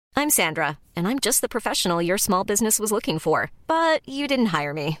I'm Sandra, and I'm just the professional your small business was looking for. But you didn't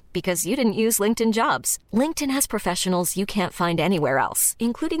hire me because you didn't use LinkedIn Jobs. LinkedIn has professionals you can't find anywhere else,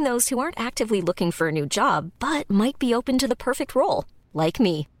 including those who aren't actively looking for a new job, but might be open to the perfect role, like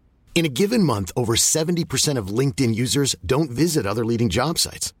me. In a given month, over 70% of LinkedIn users don't visit other leading job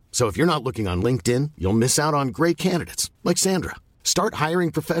sites. So if you're not looking on LinkedIn, you'll miss out on great candidates like Sandra. Start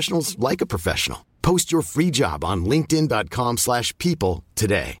hiring professionals like a professional. Post your free job on linkedin.com/people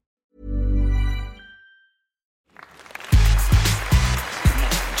today.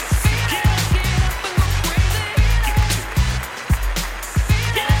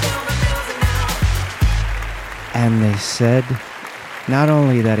 And they said not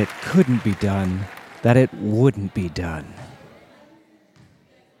only that it couldn't be done, that it wouldn't be done.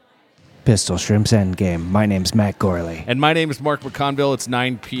 Pistol Shrimp's Endgame. My name's Matt Gorley. And my name is Mark McConville. It's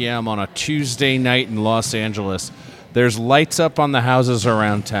 9 p.m. on a Tuesday night in Los Angeles. There's lights up on the houses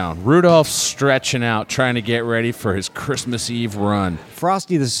around town. Rudolph's stretching out, trying to get ready for his Christmas Eve run.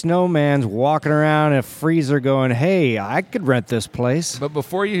 Frosty the Snowman's walking around in a freezer going, hey, I could rent this place. But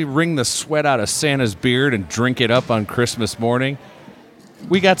before you wring the sweat out of Santa's beard and drink it up on Christmas morning,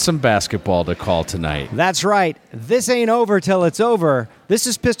 we got some basketball to call tonight. That's right. This ain't over till it's over. This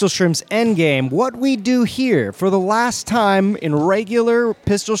is Pistol Shrimp's Endgame. What we do here for the last time in regular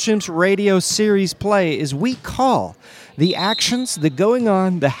Pistol Shrimp's radio series play is we call the actions, the going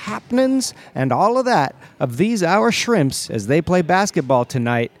on, the happenings, and all of that of these our shrimps as they play basketball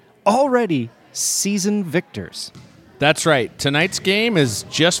tonight, already seasoned victors. That's right. Tonight's game is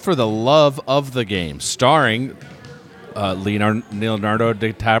just for the love of the game, starring Leonardo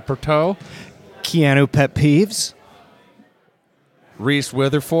DiCaprio, Keanu Pet Peeves, Reese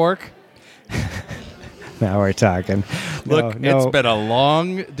Witherfork. Now we're talking. Look, it's been a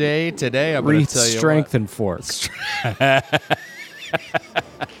long day today. I'm going to tell you Strength and Fork.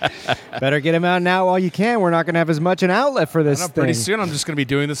 Better get him out now while you can. We're not going to have as much an outlet for this thing. Pretty soon I'm just going to be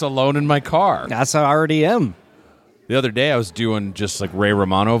doing this alone in my car. That's how I already am. The other day I was doing just like Ray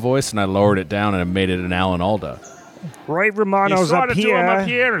Romano voice, and I lowered it down and I made it an Alan Alda. Ray Romano's up here. You sort of do him up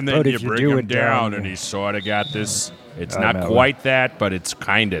here, and then but you if you bring do him it down, and he's sort of got this. It's not know. quite that, but it's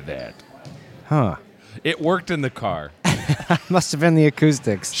kind of that. Huh. It worked in the car. Must have been the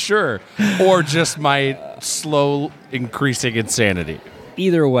acoustics. Sure. Or just my slow increasing insanity.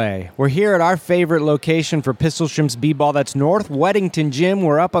 Either way, we're here at our favorite location for Pistol Shrimp's B-Ball. That's North Weddington Gym.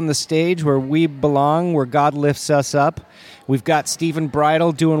 We're up on the stage where we belong, where God lifts us up. We've got Stephen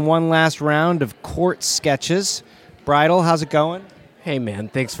Bridle doing one last round of court sketches. Bridle, how's it going? Hey man,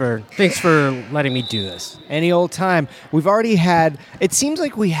 thanks for letting me do this. Any old time. We've already had, it seems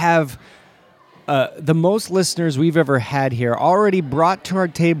like we have the most listeners we've ever had here already brought to our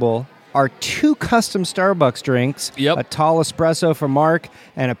table are 2 custom Starbucks drinks, a tall espresso for Mark,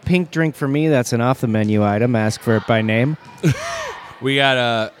 and a pink drink for me. That's an off-the-menu item. Ask for it by name. We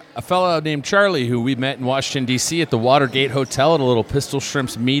got a fellow named Charlie who we met in Washington, D.C. at the Watergate Hotel at a little Pistol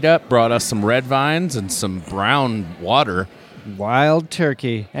Shrimp's meetup, brought us some red vines and some brown water. Wild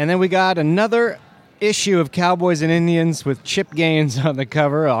turkey. And then we got another issue of Cowboys and Indians with Chip Gaines on the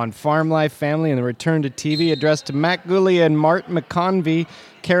cover on Farm Life Family and the Return to TV, addressed to Matt Guglia and Martin McConvey,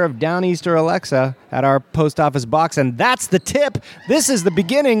 care of Downeaster Alexa, at our post office box. And that's the tip. This is the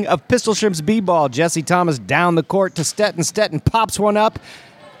beginning of Pistol Shrimp's B-Ball. Jesse Thomas down the court to Stetton. Stetton pops one up.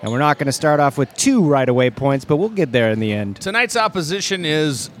 And we're not going to start off with 2 right-away points, but we'll get there in the end. Tonight's opposition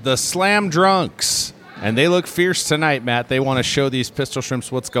is the Slam Drunks. And they look fierce tonight, Matt. They want to show these Pistol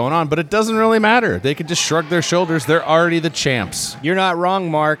Shrimps what's going on, but it doesn't really matter. They can just shrug their shoulders. They're already the champs. You're not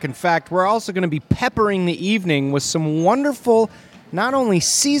wrong, Mark. In fact, we're also going to be peppering the evening with some wonderful, not only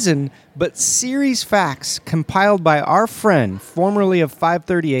season, but series facts compiled by our friend, formerly of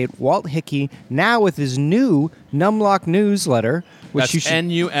 538, Walt Hickey, now with his new Numlock newsletter. Which That's you should...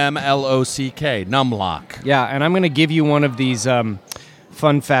 Numlock, Numlock. Yeah, and I'm going to give you one of these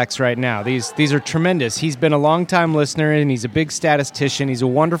fun facts right now. These are tremendous. He's been a long-time listener, and he's a big statistician. He's a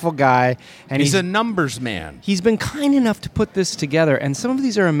wonderful guy. And he's a numbers man. He's been kind enough to put this together, and some of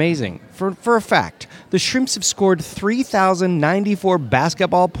these are amazing. For a fact, the Shrimps have scored 3,094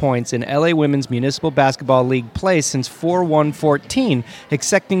 basketball points in LA Women's Municipal Basketball League play since 4/1/14,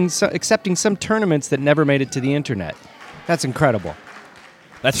 excepting some tournaments that never made it to the internet. That's incredible.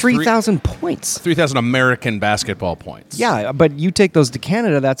 That's 3,000 points. 3,000 American basketball points. Yeah, but you take those to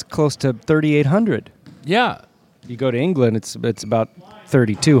Canada, that's close to 3,800. Yeah. You go to England, it's about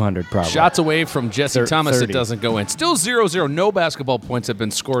 3,200 probably. Shots away from Jesse Thomas, 30. it doesn't go in. Still 0-0. No basketball points have been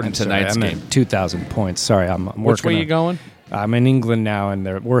scored in tonight's game. 2,000 points. Sorry, I'm working. Which way you going? I'm in England now, and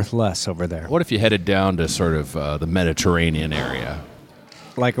they're worth less over there. What if you headed down to sort of the Mediterranean area?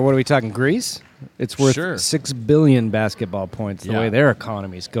 Like, what are we talking, Greece? It's worth Sure. 6 billion basketball points the Yeah. way their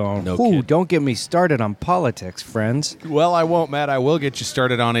economy's going. No Ooh, kidding. don't get me started on politics, friends. Well, I won't, Matt. I will get you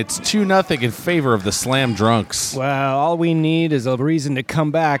started on it's 2-0 in favor of the Slam Drunks. Well, all we need is a reason to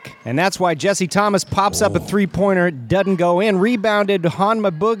come back, and that's why Jesse Thomas pops up a three-pointer, doesn't go in, rebounded Hanma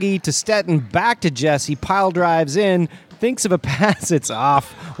Boogie to Stetton, back to Jesse, pile drives in, thinks of a pass, it's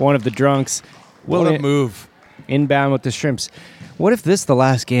off one of the drunks. What a move. Inbound with the Shrimps. What if this the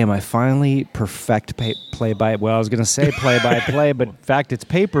last game I finally perfect play-by... Well, I was going to say play-by-play, but in fact, it's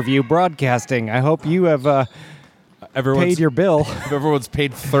pay-per-view broadcasting. I hope you have paid your bill. Everyone's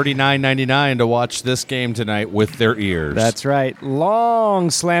paid $39.99 to watch this game tonight with their ears. That's right. Long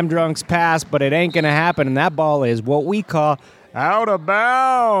Slam Drunks pass, but it ain't going to happen, and that ball is what we call out of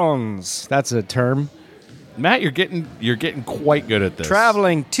bounds. That's a term. Matt, you're getting quite good at this.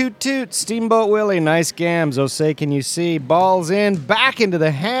 Traveling, toot-toot, Steamboat Willie, nice gams. Osei, can you see? Ball's in, back into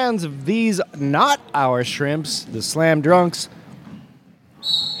the hands of these not our Shrimps, the Slam Drunks.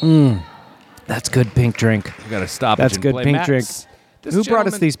 That's good pink drink. You got to stop. That's good play. pink Matt's- drink. this Who brought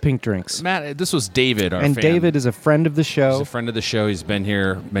us gentleman- these pink drinks? Matt, this was David, our And fan. David is a friend of the He's show. a friend of the show. He's been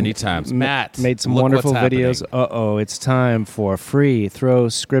here many times. Matt Made some look wonderful what's videos. happening. It's time for free throw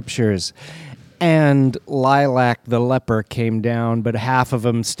scriptures. And Lilac the leper came down, but half of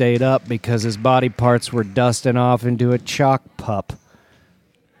him stayed up because his body parts were dusting off into a chalk pup.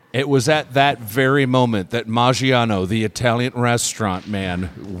 It was at that very moment that Maggiano, the Italian restaurant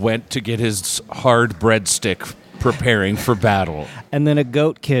man, went to get his hard breadstick preparing for battle. And then a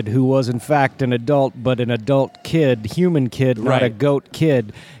goat kid who was in fact an adult, but an adult kid, human kid, not a Right. goat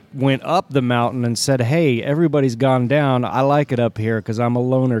kid, went up the mountain and said, hey, everybody's gone down. I like it up here because I'm a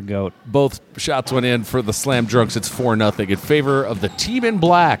loner goat. Both shots went in for the Slam Drunks. It's 4-0 in favor of the team in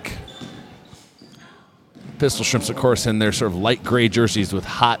black. Pistol Shrimps, of course, in their sort of light gray jerseys with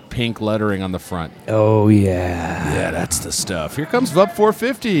hot pink lettering on the front. Oh, yeah. Yeah, that's the stuff. Here comes VUP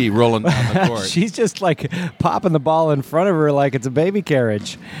 450 rolling down the court. She's just like popping the ball in front of her like it's a baby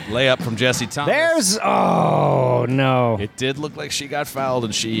carriage. Layup from Jesse Thomas. Oh, no. It did look like she got fouled,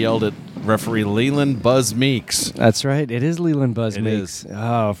 and she yelled at referee Leland Buzz Meeks. That's right. It is Leland Buzz It Meeks. is.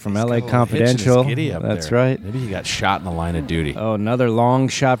 Oh, from He's LA got a little Confidential. hitch in his giddy up That's there. right. Maybe he got shot in the line of duty. Oh, another long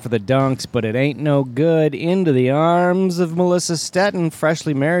shot for the Dunks, but it ain't no good. Into the arms of Melissa Stetton,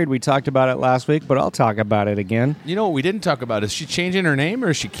 freshly married. We talked about it last week, but I'll talk about it again. You know what we didn't talk about? Is she changing her name or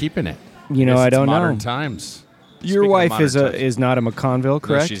is she keeping it? You know, Guess I it's don't modern know. times. Your Speaking of wife modern is times. is not a McConville, No,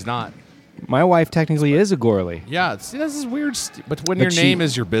 correct? she's not. My wife technically is a Gorley. Yeah, see, this is weird. But when But your she- name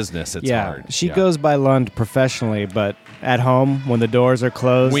is your business, it's yeah, hard. she Yeah. goes by Lund professionally, but at home, when the doors are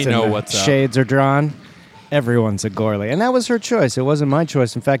closed We and know the what's up. shades are drawn, everyone's a Gorley. And that was her choice. It wasn't my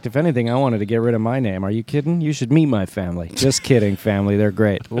choice. In fact, if anything, I wanted to get rid of my name. Are you kidding? You should meet my family. Just kidding, family. They're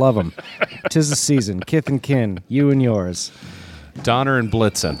great. Love them. 'Tis the season. Kith and kin. You and yours. Donner and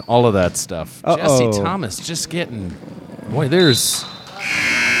Blitzen, all of that stuff. Uh-oh. Jesse Thomas just getting. Boy, there's.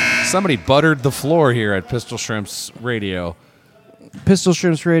 Somebody buttered the floor here at Pistol Shrimps Radio. Pistol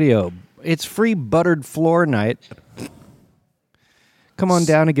Shrimps Radio. It's free buttered floor night. Come on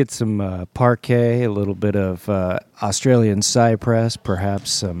down and get some parquet, a little bit of Australian cypress, perhaps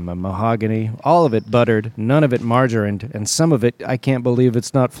some mahogany. All of it buttered, none of it margarine, and some of it, I can't believe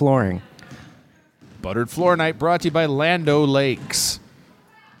it's not flooring. Buttered Floor Night brought to you by Lando Lakes.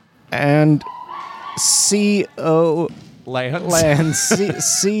 And C.O. Lands. Lands,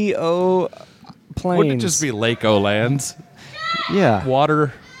 C.O. Plains. Wouldn't it just be Lake Lands? Yeah,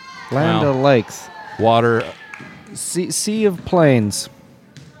 Water. Land Wow. of Lakes. Water. Sea of Plains.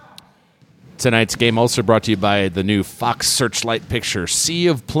 Tonight's game also brought to you by the new Fox Searchlight picture, Sea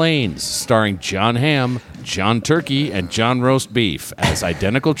of Plains, starring John Hamm, John Turkey, and John Roast Beef as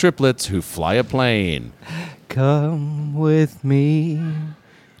identical triplets who fly a plane. Come with me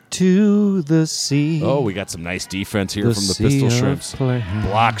to the sea. Oh, we got some nice defense here The from the Sea Pistol of Shrimps. Plains.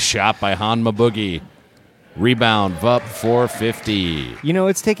 Block shot by Hanma Boogie. Rebound, VUP 450. You know,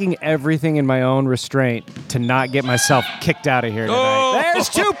 it's taking everything in my own restraint to not get myself kicked out of here tonight. There's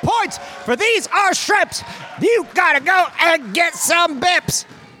 2 points for these are Shrimps. You gotta go and get some bips.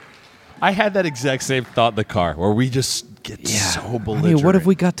 I had that exact same thought in the car where we just get so I belligerent. mean, what have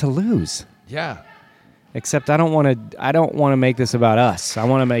we got to lose? Yeah. Except I don't want to make this about us. I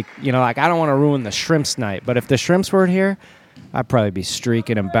want to make, I don't want to ruin the Shrimps night. But if the Shrimps weren't here, I'd probably be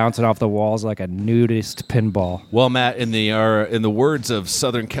streaking and bouncing off the walls like a nudist pinball. Well, Matt, in the words of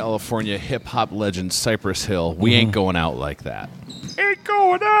Southern California hip hop legend Cypress Hill, we ain't going out like that. Ain't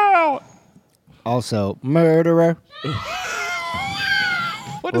going out. Also, murderer.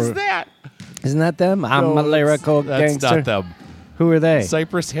 What is that? Isn't that them? I'm a lyrical That's gangster. not them. Who are they?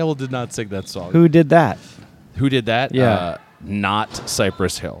 Cypress Hill did not sing that song. Who did that? Who did that? Yeah. Not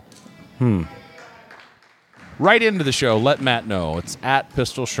Cypress Hill. Right into the show. Let Matt know. It's at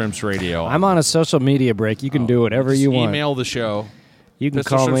Pistol Shrimps Radio. I'm on a social media break. You can do whatever Just you want. Email the show. You can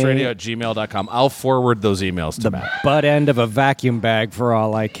call me pistolshrimpsradio@gmail.com. I'll forward those emails to the Matt. butt end of a vacuum bag for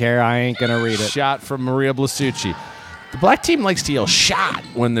all I care. I ain't going to read it. Shot from Maria Blasucci. The black team likes to yell shot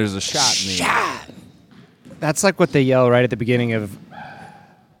when there's a shot in the Shot. That's like what they yell right at the beginning of...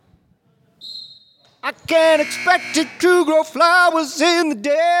 I can't expect it to grow flowers in the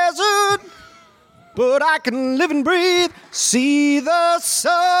desert, but I can live and breathe, see the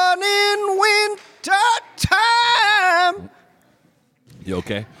sun in winter time. You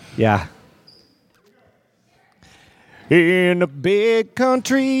okay? Yeah. In a big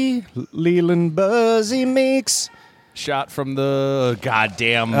country, Leland Buzzy makes... Shot from the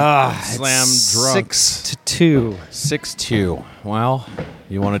goddamn slam it's drunks. 6-2. 6-2. Well,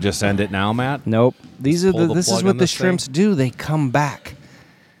 you want to just end it now, Matt? Nope. These are pull the this is plug what on the this thing? Shrimps do. They come back.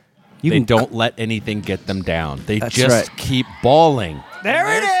 You They can don't let anything get them down. They That's just right. keep balling.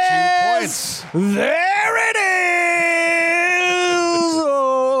 There it There's 2 is. There it is.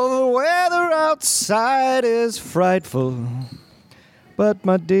 Oh, the weather outside is frightful, but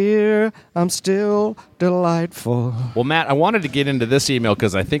my dear, I'm still delightful. Well, Matt, I wanted to get into this email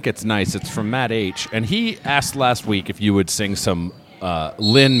because I think it's nice. It's from Matt H. And he asked last week if you would sing some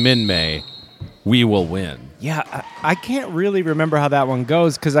Lin Min May, We Will Win. Yeah, I can't really remember how that one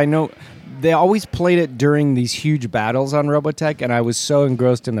goes because I know they always played it during these huge battles on Robotech, and I was so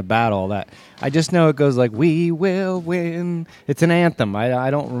engrossed in the battle that I just know it goes like, we will win. It's an anthem. I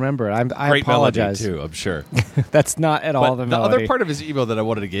don't remember it. I Great apologize. melody, too, I'm sure. That's not at all But the the melody. other part of his email that I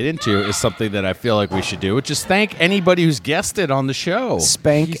wanted to get into is something that I feel like we should do, which is thank anybody who's guested on the show.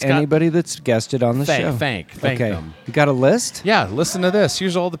 Spank He's got- anybody that's guested on the show. Thank okay. them. You got a list? Yeah, listen to this.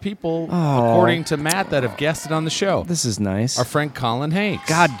 Here's all the people, according to Matt, that have guested on the show. This is nice. Our friend Colin Hanks.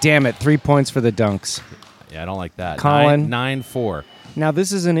 God damn it. 3 points for the dunks. Yeah, I don't like that. Colin. 9-4. Now,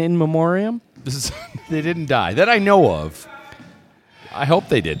 this is an in memoriam? This is they didn't die that I know of. I hope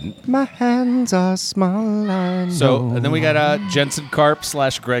they didn't. My hands are small. I So, know. and then we got Jensen Karp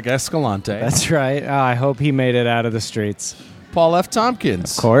 / Greg Escalante. That's right. I hope he made it out of the streets. Paul F.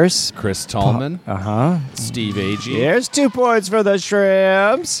 Tompkins. Of course. Chris Tallman. Uh-huh. Steve Agee. Here's 2 points for the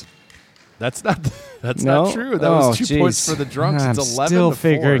Shrimps. That's not No? not true. That was 2 geez. points for the Drunks. I'm It's 11 still to 4.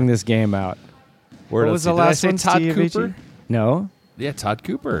 figuring this game out. Where What was the last Did I one? say Todd Steve Cooper? Agee? No. Yeah, Todd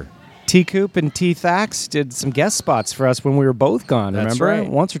Cooper. T. Coop and T. Thax did some guest spots for us when we were both gone, That's remember? right.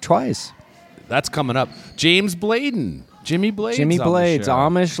 Once or twice. That's coming up. James Bladen. Jimmy Blades. Jimmy on the Blades, show.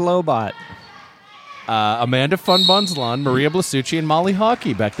 Amish Lobot. Amanda Fun Bunslon, Maria Blasucci, and Molly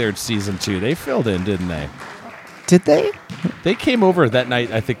Hockey back there at season 2. They filled in, didn't they? Did they? They came over that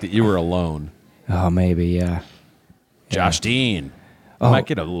night, I think, that you were alone. Oh, maybe, yeah. Josh Dean. I might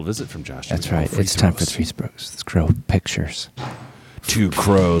get a little visit from Josh Dean. That's right. Free It's time for throws. Three Strokes. Let's grow pictures. 2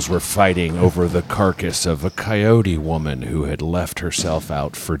 crows were fighting over the carcass of a coyote woman who had left herself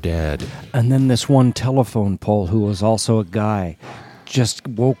out for dead. And then this one telephone pole who was also a guy just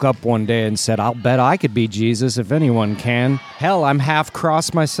woke up one day and said, I'll bet I could be Jesus if anyone can. Hell, I'm half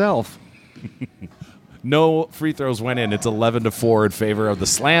cross myself. No free throws went in. It's 11 to 4 in favor of the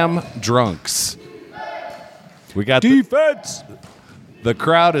Slam Drunks. We got Defense! the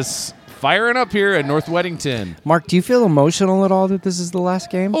crowd is firing up here at North Weddington. Mark, do you feel emotional at all that this is the last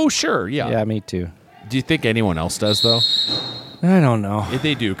game? Oh, sure, yeah. Yeah, me too. Do you think anyone else does though? I don't know. If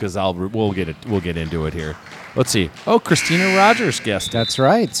they do, because we'll get into it here. Let's see. Oh, Christina Rogers guessed. That's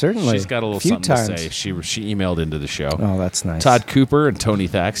right, certainly. She's got a little few something times. to say. She emailed into the show. Oh, that's nice. Todd Cooper and Tony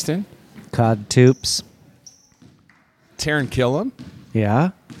Thaxton. Cod Toops. Taryn Killam. Yeah.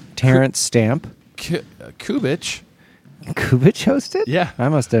 Terrence Stamp. Kubich. Kubich hosted? Yeah. I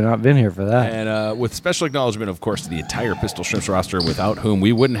must have not been here for that. And with special acknowledgement, of course, to the entire Pistol Shrimps roster, without whom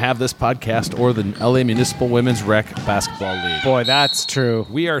we wouldn't have this podcast or the LA Municipal Women's Rec Basketball League. Boy, that's true.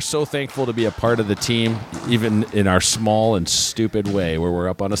 We are so thankful to be a part of the team, even in our small and stupid way, where we're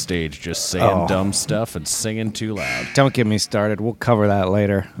up on a stage just saying dumb stuff and singing too loud. Don't get me started. We'll cover that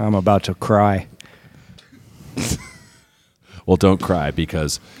later. I'm about to cry. Well, don't cry,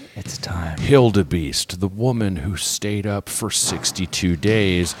 because It's time. Hildebeest, the woman who stayed up for 62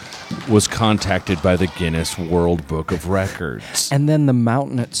 days, was contacted by the Guinness World Book of Records. And then the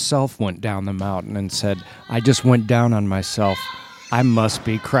mountain itself went down the mountain and said, I just went down on myself. I must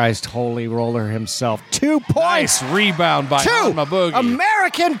be Christ Holy Roller himself. 2 points! Nice rebound by 2 Alma Boogie.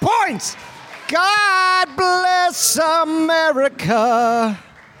 American points! God bless America.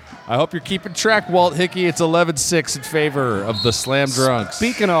 I hope you're keeping track, Walt Hickey. It's 11-6 in favor of the Slam Drunks.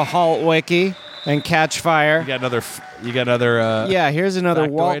 Speaking of Halt Wiki and Catch Fire. You got another. Yeah, here's another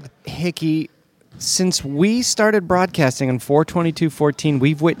factoid. Walt Hickey. Since we started broadcasting on 4/22/14,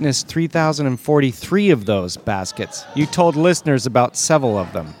 we've witnessed 3,043 of those baskets. You told listeners about several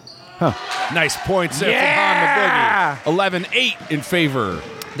of them. Nice points there Yeah! from Han McBoogie. 11-8 in favor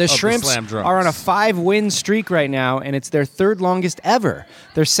The of Shrimps the Slam Drunks. are on a 5-win streak right now, and it's their third longest ever.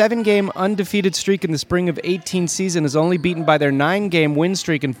 Their 7-game undefeated streak in the spring of 18 season is only beaten by their 9-game win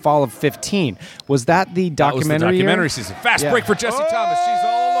streak in fall of 15. Was that the That was the documentary? documentary year? season. Fast Yeah. break for Jesse Thomas. She's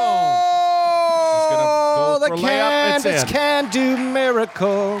all alone. She's going Oh, to the go for layup. It's Candace in. can do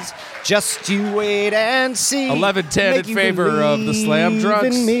miracles. Just you wait and see. 11-10 Make in you favor of the Slam believe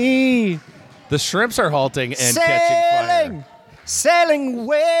Drunks. in me. The Shrimps are halting and catching fire. Sailing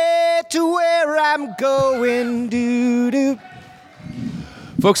way to where I'm going. Doo-doo.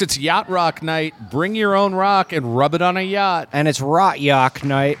 Folks, it's Yacht Rock night. Bring your own rock and rub it on a yacht. And it's Rot Yak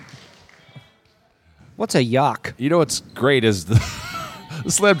night. What's a yak? You know what's great is the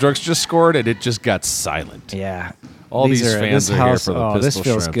Slam Drunks just scored and it just got silent. Yeah. All these fans this are house, here for the oh, Pistol this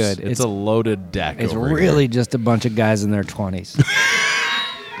feels Shrimps. good. It's a loaded deck It's over really here. just a bunch of guys in their 20s.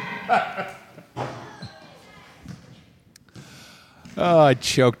 Oh, I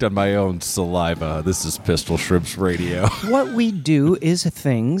choked on my own saliva. This is Pistol Shrimps Radio. What we do is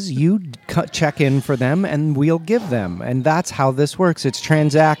things, you check in for them and we'll give them. And that's how this works. It's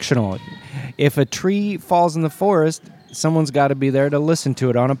transactional. If a tree falls in the forest, someone's got to be there to listen to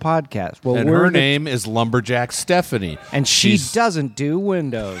it on a podcast. Well, And her name is Lumberjack Stephanie. And she She's- doesn't do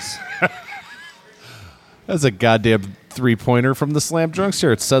windows. That's a goddamn three-pointer from the Slam Drunks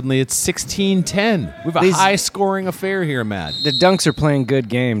here. It's 16-10. We have a These- high-scoring affair here, Matt. The Dunks are playing good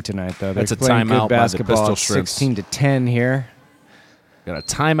game tonight, though. They're That's a playing timeout good by the basketball. Pistol It's Shrimps. 16-10 here. Got a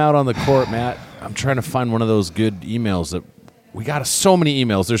timeout on the court, Matt. I'm trying to find one of those good emails that we got so many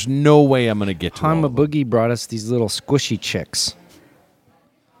emails. There's no way I'm going to get to all Hama of them. Boogie brought us these little squishy chicks.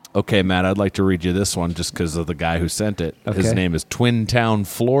 Okay, Matt, I'd like to read you this one just because of the guy who sent it. His Okay. name is Twin Town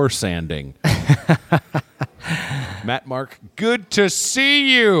Floor Sanding. Matt Mark, good to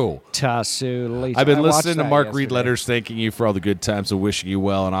see you. Tasu. I've been listening to Mark read letters thanking you for all the good times and wishing you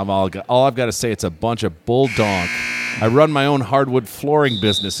well, and all I've got to say, it's a bunch of bull donk. I run my own hardwood flooring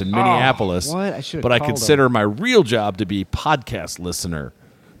business in Minneapolis, what? I should've but I called consider my real job to be podcast listener.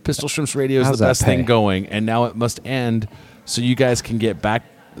 Pistol Shrimps Radio is How's the that best pay? thing going, and now it must end so you guys can get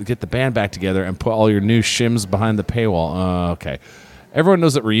the band back together and put all your new shims behind the paywall. Okay. Everyone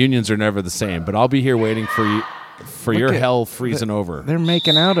knows that reunions are never the same, but I'll be here waiting for you for your at- hell freezing over. They're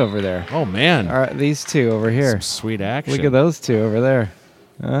making out over there. Oh, man. All right, these two over here. Some sweet action. Look at those two over there.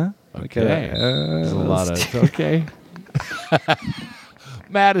 Huh? Look at Okay. that. There's a Those lot of two. okay.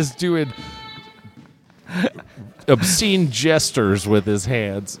 Matt is doing obscene gestures with his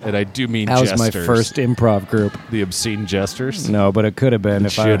hands, and I do mean That was gestures. my first improv group. The obscene gestures. No, but it could have been It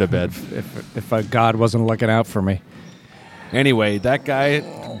if should have been. if God wasn't looking out for me. Anyway, that guy,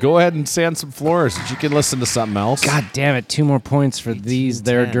 go ahead and sand some floors. You can listen to something else. God damn it! 2 more points for these.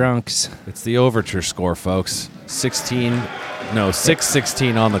 They're 18-10. drunks. It's the overture score, folks.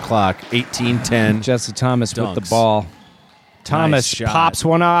 6:16 on the clock. 18-10. Jesse Thomas with the Dunks. ball. Thomas shot. pops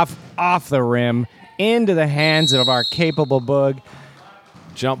one off the rim into the hands of our capable Boog.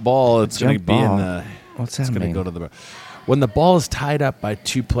 Jump ball. It's going to Jump be in ball? the. What's that It's going mean? to go to the. When the ball is tied up by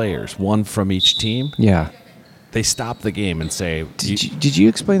 2 players, one from each team, Yeah. they stop the game and say, Did you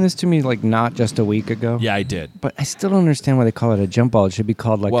explain this to me like not just a week ago? "Yeah, I did." But I still don't understand why they call it a jump ball. It should be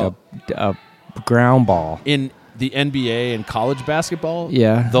called like Well- a ground ball. In the NBA and college basketball,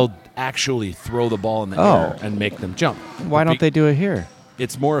 Yeah. they'll actually throw the ball in the Oh. air and make them jump. Why don't they do it here?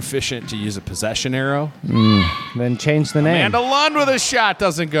 It's more efficient to use a possession arrow. Then change the name. Amanda Lund with a shot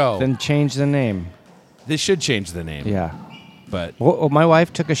doesn't go. Then change the name. They should change the name. Yeah. But Well, my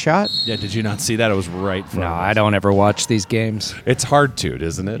wife took a shot. yeah, did you not see that? It was right from No, I don't ever watch these games. It's hard to,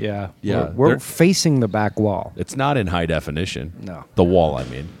 isn't it? Yeah. Yeah. We're They're- facing the back wall. It's not in high definition. No. The wall, I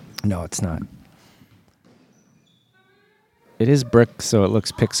mean. No, it's not. It is brick, so it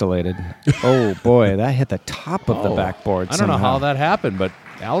looks pixelated. Oh, boy. That hit the top of the Oh, backboard. I don't know somehow. how that happened, but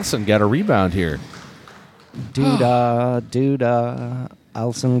Allison got a rebound here. Doo-dah, doo-dah.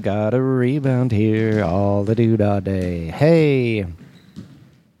 Allison got a rebound here all the doo-dah day. Hey.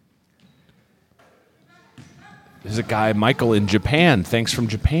 There's a guy, Michael, in Japan. Thanks from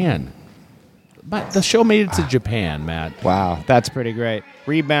Japan. But the show made it to Japan, Matt. Wow, that's pretty great.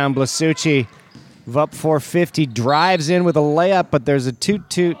 Rebound, Blasucci. Vup 450 drives in with a layup, but there's a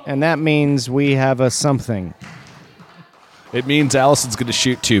toot-toot, and that means we have a something. It means Allison's going to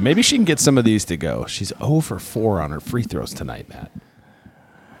shoot 2. Maybe she can get some of these to go. She's 0 for 4 on her free throws tonight, Matt.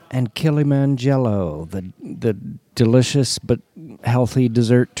 And Kilimanjaro, the delicious but healthy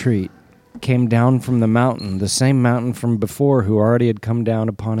dessert treat, came down from the mountain, the same mountain from before who already had come down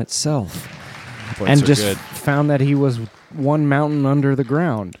upon itself. And just found that he was one mountain under the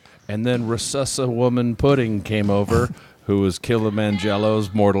ground. And then Rasusa Woman Pudding came over, who was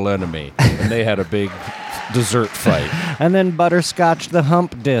Kilimanjaro's mortal enemy. And they had a big dessert fight. And then Butterscotch the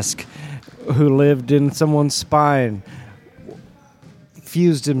Hump Disc, who lived in someone's spine,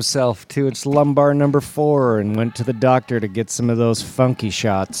 fused himself to its lumbar number 4 and went to the doctor to get some of those funky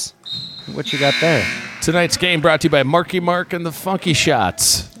shots. What you got there? Tonight's game brought to you by Marky Mark and the Funky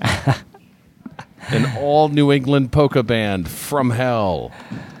Shots. An all New England polka band from hell.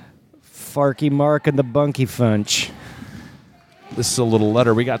 Farky Mark and the Bunky Funch. This is a little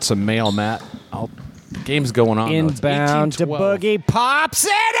letter. We got some mail, Matt. The game's going on. Inbound to Boogie. Pops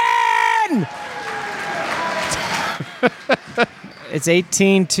it in! It's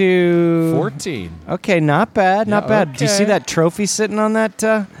 18 to 14. Okay, not bad, not bad. Do you see that trophy sitting on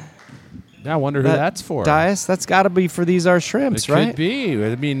that? I wonder who that's for. Dais? That's got to be for these our shrimps, right? Could be.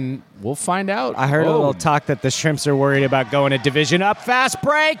 I mean, we'll find out. I heard a little talk that the shrimps are worried about going a division up. Fast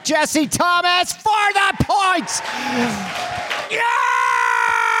break. Jesse Thomas for the points. Yeah!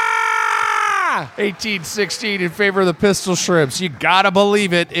 18-16 in favor of the Pistol Shrimps. You got to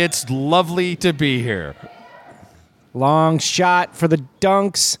believe it. It's lovely to be here. Long shot for the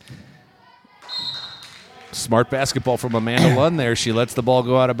Dunks. Smart basketball from Amanda Lund there. She lets the ball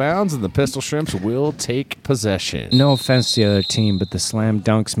go out of bounds, and the Pistol Shrimps will take possession. No offense to the other team, but the slam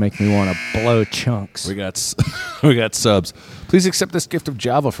dunks make me want to blow chunks. We got subs. Please accept this gift of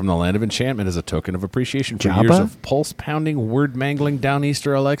Java from the Land of Enchantment as a token of appreciation for years of pulse-pounding, word-mangling,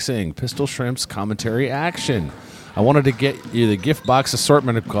 Downeaster Alexing, Pistol Shrimps commentary action. I wanted to get you the gift box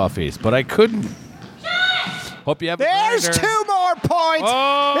assortment of coffees, but I couldn't. Hope you have There's a 2 more points.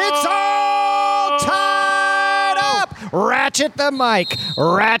 Oh! It's all tied up. Ratchet the mic.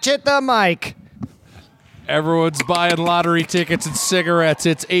 Ratchet the mic. Everyone's buying lottery tickets and cigarettes.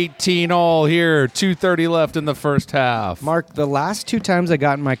 It's 18 all here. 2:30 left in the first half. Mark, the last 2 times I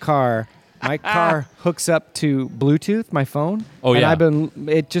got in my car hooks up to Bluetooth, my phone. Oh, yeah. And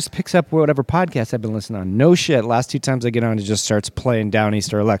it just picks up whatever podcast I've been listening on. No shit. Last 2 times I get on, it just starts playing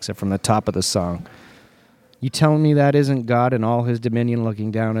Downeaster Alexa from the top of the song. You telling me that isn't God in all his dominion looking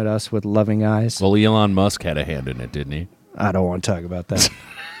down at us with loving eyes? Well, Elon Musk had a hand in it, didn't he? I don't want to talk about that.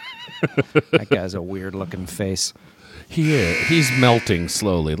 That guy's a weird-looking face. He is. He's melting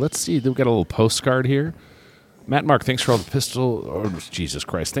slowly. Let's see. We've got a little postcard here. Matt Mark, thanks for all the Jesus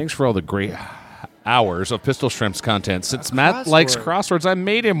Christ. Thanks for all the great hours of Pistol Shrimps content. Since Matt likes crosswords, I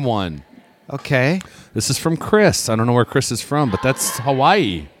made him one. Okay. This is from Chris. I don't know where Chris is from, but that's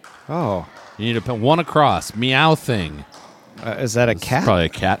Hawaii. Oh. You need to put 1 across. Meow thing. Is that a cat? Probably a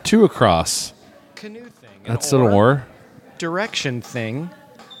cat. 2 across. Canoe thing. That's an oar. Direction thing.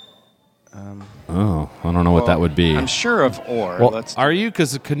 I don't know what that would be. I'm sure of oar. Well, are you?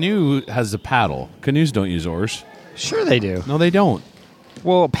 Because a canoe has a paddle. Canoes don't use oars. Sure they do. No, they don't.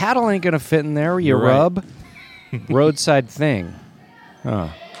 Well, a paddle ain't going to fit in there. You You're right. rub. Roadside thing. Huh.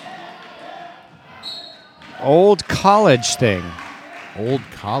 Old college thing. Old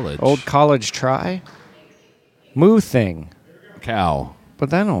college. Old college try. Moo thing. Cow.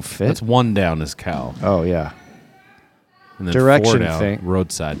 But that don't fit. That's 1 down is cow. Oh, yeah. And then Direction 4 down, thing.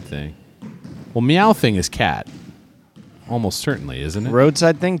 roadside thing. Well, meow thing is cat. Almost certainly, isn't it?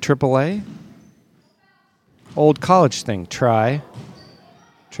 Roadside thing, AAA. Old college thing, try.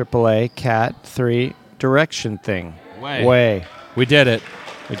 AAA, cat, 3. Direction thing. Way. We did it.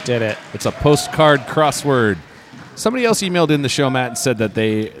 We did it. It's a postcard crossword. Somebody else emailed in the show, Matt, and said that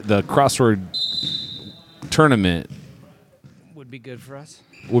the crossword tournament Would be good for us.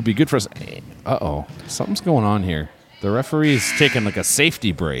 would be good for us. Uh-oh. Something's going on here. The referee's taking like a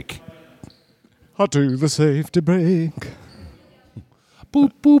safety break. I'll do the safety break.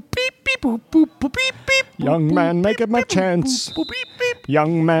 Boop, boop, beep, beep, boop, boop, boop, beep, beep. Young man, make it my chance. Boop, beep, beep.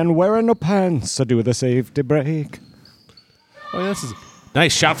 Young man wearing no pants. I do the safety break. Oh, this is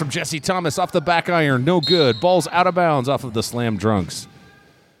nice shot from Jesse Thomas off the back iron. No good. Ball's out of bounds off of the slam drunks.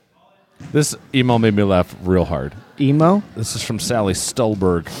 This email made me laugh real hard. Emo? This is from Sally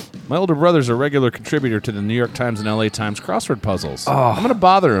Stulberg. My older brother's a regular contributor to the New York Times and LA Times crossword puzzles. I'm going to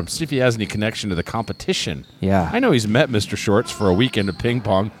bother him, see if he has any connection to the competition. Yeah. I know he's met Mr. Shorts for a weekend of ping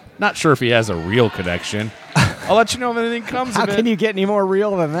pong. Not sure if he has a real connection. I'll let you know if anything comes How of it. can you get any more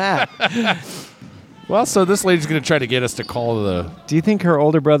real than that? Well, so this lady's going to try to get us to call the... Do you think her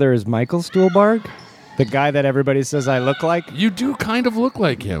older brother is Michael Stuhlbarg? The guy that everybody says I look like? You do kind of look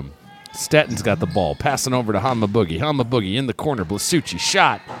like him. Stetton's got the ball, passing over to Hanma Boogie. Hanma Boogie in the corner. Blasucci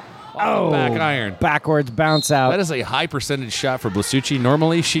shot. Off the back iron. Backwards bounce out. That is a high percentage shot for Blasucci.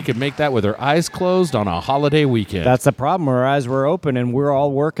 Normally, she could make that with her eyes closed on a holiday weekend. That's the problem. Our eyes were open, and we're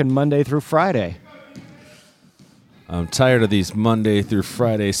all working Monday through Friday. I'm tired of these Monday through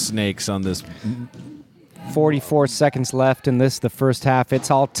Friday snakes on this. 44 seconds left in the first half. It's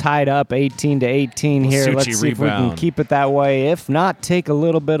all tied up 18-18 here. Blasucci Let's see if we can rebound. keep it that way. If not, take a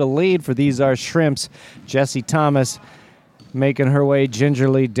little bit of lead for these are Shrimps. Jessie Thomas making her way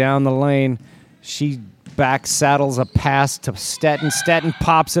gingerly down the lane. She back saddles a pass to Stetton. Stetton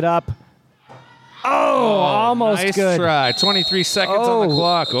pops it up. Oh, almost nice good. try. 23 seconds on the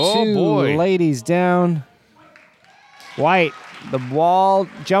clock. Oh, two boy. ladies down. White, the ball,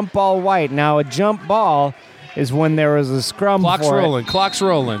 jump ball White. Now a jump ball is when there was a scrum Clock's for rolling. Clock's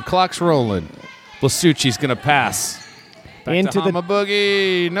rolling. Clock's rolling. Blasucci's going to pass. Back Into to Hanma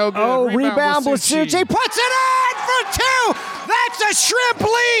Boogie. No good. Oh, rebound. Blasucci puts it in for two. That's a Shrimp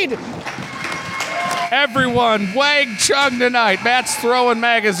lead. Everyone, Wang Chung tonight. Matt's throwing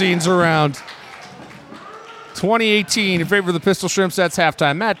magazines around. 2018 in favor of the Pistol Shrimps. That's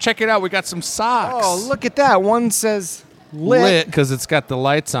halftime. Matt, check it out. We got some socks. Oh, look at that. One says lit. Because it's got the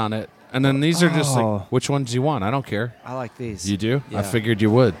lights on it. And then these are just Oh. like, which ones do you want? I don't care. I like these. You do? Yeah. I figured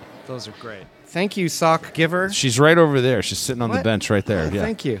you would. Those are great. Thank you, sock giver. She's right over there. She's sitting on the What? bench right there. Oh, yeah.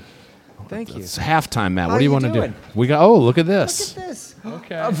 Thank you. Thank you. It's halftime, Matt. How what do you you want to do? doing? We got. Oh, look at this. Look at this.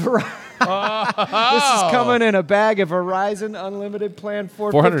 Okay. A This is coming in a bag of Verizon Unlimited Plan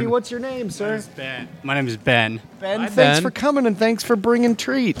 450. 400. What's your name, sir? Ben. My name is Ben. Ben. Hi, Thanks Ben. for coming and thanks for bringing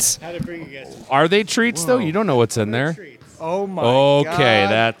treats. How to bring you guys? Are they treats though? You don't know what's in there. Oh my Okay,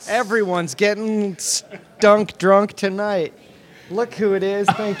 God. that's- Everyone's getting stunk drunk tonight. Look who it is.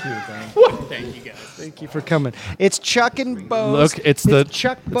 Thank you, Ben. Thank you guys. Thank you for coming. It's Chuck and Bose. Look, it's the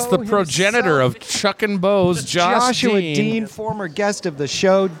Chuck it's Bowe the progenitor himself. of Chuck and Bo's Joshua Dean. Dean, former guest of the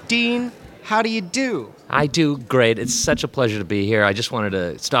show. Dean, how do you do? I do great. It's such a pleasure to be here. I just wanted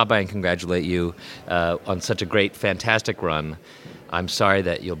to stop by and congratulate you on such a great, fantastic run. I'm sorry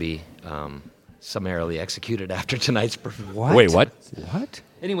that you'll be summarily executed after tonight's performance. What? Wait, what? What?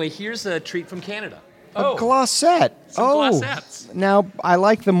 Anyway, here's a treat from Canada. A glossette. Some glossettes. Now I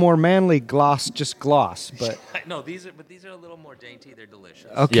like the more manly gloss, just gloss, but No, these are a little more dainty. They're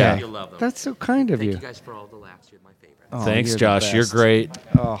delicious. okay. Yeah. You'll love them. That's so kind of Thank you. you guys for all the laughs. You're my favorite. Oh, Thanks, you're the Josh. You're best. great.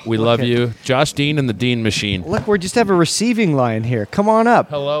 Oh, We look love at- you, Josh Dean and the Dean Machine. Look, we just have a receiving line here. Come on up.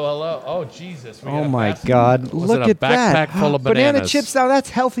 Hello. Oh, Jesus. Oh my God! Was Look it a at backpack that. full of Banana bananas? chips. Now that's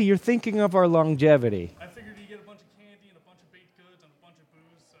healthy. You're thinking of our longevity. I figured you get a bunch of candy and a bunch of baked goods and a bunch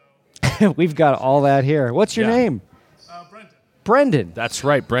of booze, so We've got all that here. What's your Yeah. name? Brendan. Brendan. That's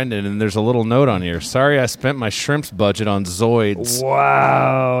right, Brendan. And there's a little note on here. Sorry, I spent my shrimps budget on Zoids.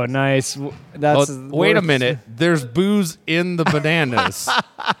 Wow, nice. That's Oh, wait a minute. There's booze in the bananas.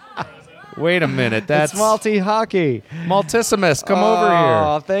 Wait a minute. That's It's multi hockey. Maltissimus. Come over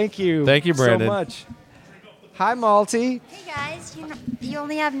Oh, here. thank you. Thank you, Brandon. So much. Hi, Malty. Hey guys, you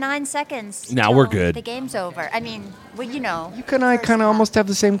only have 9 seconds. Now till we're good. The game's over. I mean, well, you know. You and I first kind of half. almost have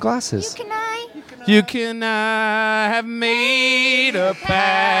the same glasses. You can I? You can have made a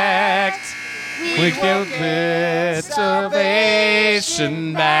pact. We can get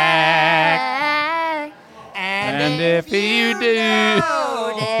salvation back. And if you do,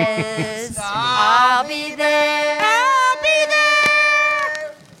 notice, I'll be there. I'll be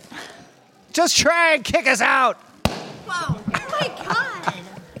there. Just try and kick us out. Whoa! Oh my God! Wait,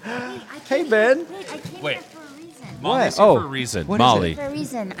 I Hey, came Ben. Here, wait, I came Wait. here for a reason. Molly's What? here Oh, for a reason. what is Molly. For a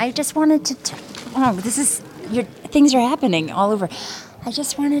reason. I just wanted to. Oh, this is. Things are happening all over. I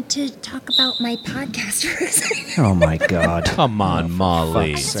just wanted to talk about my podcast for a second. Oh my God. Come on,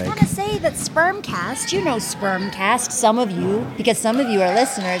 Molly. I just want to say that Spermcast, you know Spermcast, some of you, because some of you are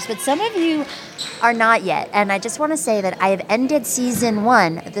listeners, but some of you are not yet. And I just want to say that I have ended season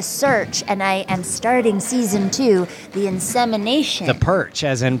 1, the search, and I am starting season 2, the insemination. The perch,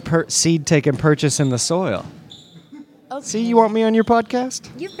 as in seed taken purchase in the soil. Okay. See, you want me on your podcast?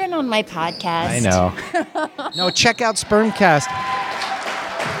 You've been on my podcast. I know. No, check out Spermcast.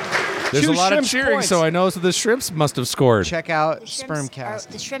 There's Two a lot of Shrimps cheering, points. so I know the shrimps must have scored. Check out The shrimps Spermcast.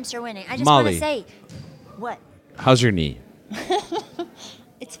 the shrimps are winning. I just Molly. want to say, what? How's your knee?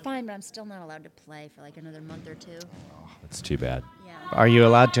 It's fine, but I'm still not allowed to play for like another month or 2. That's too bad. Yeah. Are you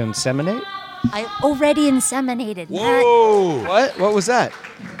allowed to inseminate? I already inseminated. Whoa! What? What was that?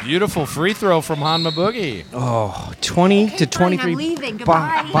 Beautiful free throw from Hanma Boogie. Oh, 20 to Okay, fine, 23. I'm leaving.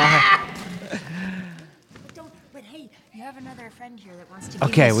 Goodbye. Bye. But hey, you have another friend here that wants to give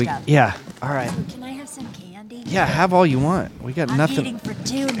Okay, you stuff. yeah. All right. Can I have some candy? Yeah, have all you want. We got I'm nothing. eating for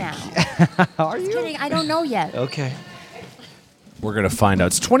 2 now. Are Just you? kidding. I don't know yet. Okay. We're gonna find out.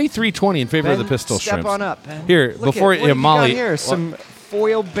 It's 23-20 in favor of the Ben, Pistol step Shrimps. on up, Ben. Here, Look before at, what have you Molly. got here? Some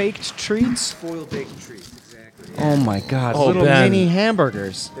foil baked treats. Foil baked treats, exactly. Oh my God! Oh, Little Ben. mini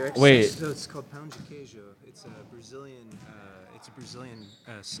hamburgers. Wait. So it's called pão de queijo. It's a Brazilian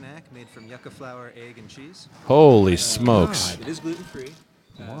snack made from yucca flour, egg, and cheese. Holy smokes! It is gluten free.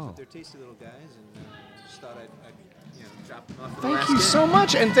 But they're tasty little guys, and just thought I'd drop them off. Thank you so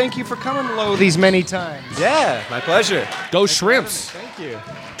much, and thank you for coming low these many times. Yeah, my pleasure. Go Shrimps! Thank you.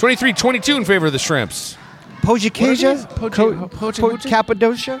 23-22 in favor of the Shrimps. Pojacasia? Poja-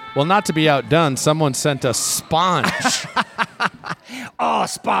 Cappadocia? Well, not to be outdone, someone sent a sponge. Oh,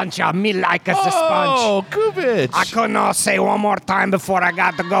 sponge. Me like us a Oh, Kubich! couldn't say one more time before I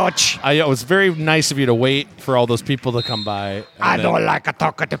got the goach. It was very nice of you to wait for all those people to come by. and then- like to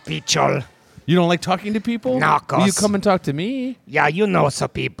talk to people. You don't like talking to people? No, Will you cuz. come and talk to me? Yeah, you know some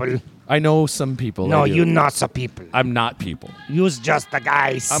people. I know some people. I do. know some people. I'm not people. You's just the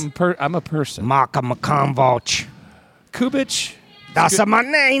guys. I'm a person. Marka McConvouch. Kubich, That's good. my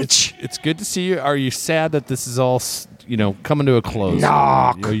name. it's good to see you. Are you sad that this is all, coming to a close?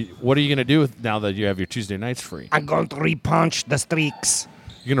 No. What are you going to do now that you have your Tuesday nights free? I'm going to repunch the streaks.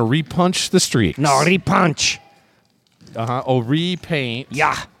 You're going to repunch the streaks? No, repunch. Uh-huh. Oh, repaint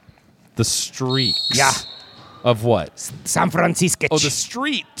Yeah, the streaks. Yeah. Of what? San Francisco. Oh, the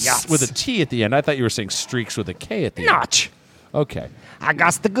streets Yes. with a T at the end. I thought you were saying streaks with a K at the end. Notch. Okay. I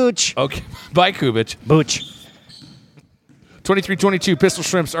got the gooch. Okay. Bye, Kubich. Booch. 23-22, Pistol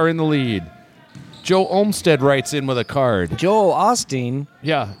Shrimps are in the lead. Joe Olmstead writes in with a card. Joel Osteen.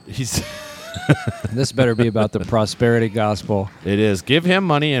 Yeah, he's... This better be about the prosperity gospel. It is. Give him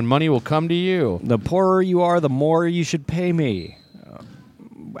money, and money will come to you. The poorer you are, the more you should pay me.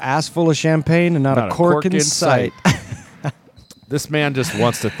 Ass full of champagne and not a cork in sight. This man just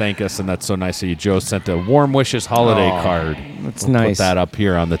wants to thank us, and that's so nice of you. Joe sent a warm wishes holiday card. That's We'll nice. Put that up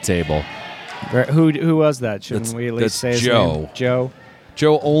here on the table. Who was that? Shouldn't That's- we at least say that's his Joe. name? Joe.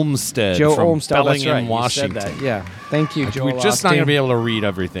 Joe Olmstead Joe from Olmstead. Oh, that's Bellingham, right. You said Washington. that. Yeah. Thank you, Joel. We're just not going to Osteen. be able to read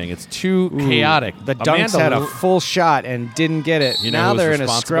everything. It's too chaotic. The Dunks had a full shot and didn't get it. You know now who's they're in a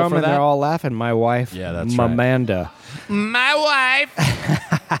responsible scrum for and that? they're all laughing. My wife, Yeah, that's right. Amanda. My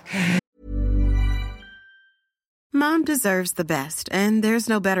wife. Mom deserves the best, and there's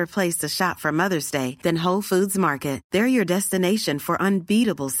no better place to shop for Mother's Day than Whole Foods Market. They're your destination for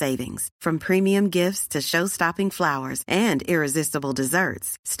unbeatable savings, from premium gifts to show-stopping flowers and irresistible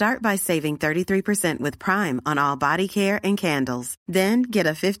desserts. Start by saving 33% with Prime on all body care and candles. Then get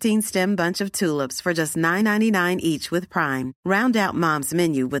a 15-stem bunch of tulips for just $9.99 each with Prime. Round out Mom's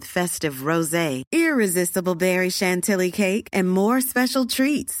menu with festive rosé, irresistible berry chantilly cake, and more special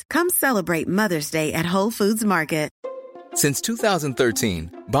treats. Come celebrate Mother's Day at Whole Foods Market. Since 2013,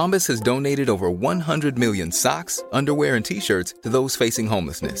 Bombas has donated over 100 million socks, underwear, and T-shirts to those facing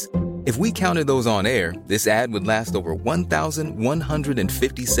homelessness. If we counted those on air, this ad would last over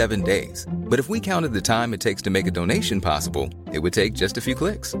 1,157 days. But if we counted the time it takes to make a donation possible, it would take just a few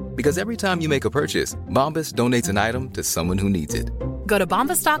clicks. Because every time you make a purchase, Bombas donates an item to someone who needs it. Go to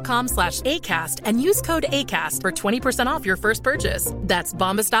bombas.com/ACAST and use code ACAST for 20% off your first purchase. That's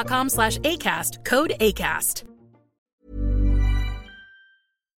bombas.com/ACAST, code ACAST.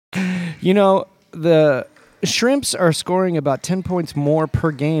 You know, the Shrimps are scoring about 10 points more per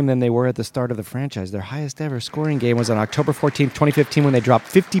game than they were at the start of the franchise. Their highest ever scoring game was on October 14th, 2015, when they dropped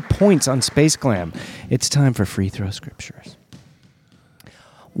 50 points on Space Glam. It's time for free throw scriptures.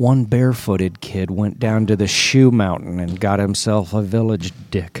 One barefooted kid went down to the shoe mountain and got himself a village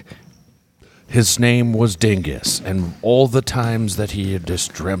dick. His name was Dingus, and all the times that he had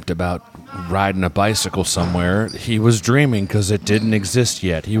just dreamt about riding a bicycle somewhere, he was dreaming because it didn't exist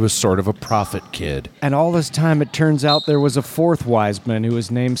yet. He was sort of a prophet kid. And all this time, it turns out there was a fourth wise man who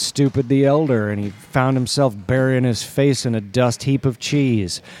was named Stupid the Elder, and he found himself burying his face in a dust heap of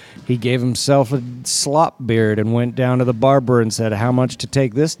cheese. He gave himself a slop beard and went down to the barber and said, "How much to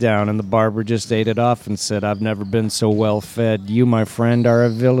take this down?" And the barber just ate it off and said, "I've never been so well fed. You, my friend, are a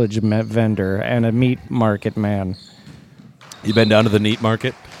village vendor and a meat market man." You been down to the meat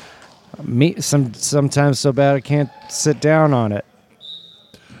market? Meat, sometimes so bad I can't sit down on it.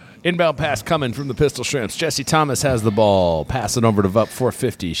 Inbound pass coming from the Pistol Shrimps. Jesse Thomas has the ball. Pass it over to Vup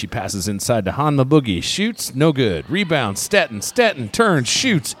 450. She passes inside to Hanma Boogie. Shoots, no good. Rebound, Stetton. Stetton turns,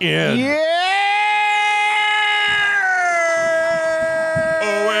 shoots in.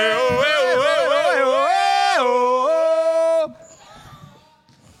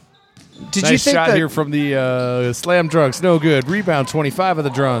 Did nice you think shot that, here from the Slam Drunks. No good. Rebound 25 of the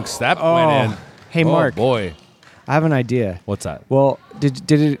Drunks. That went in. Hey, Mark. Oh, boy. I have an idea. What's that? Well,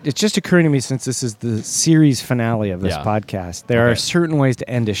 did it? It's just occurring to me since this is the series finale of this Yeah. podcast. There are certain ways to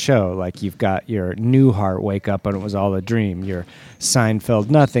end a show. Like you've got your Newhart Wake Up and It Was All a Dream. Your Seinfeld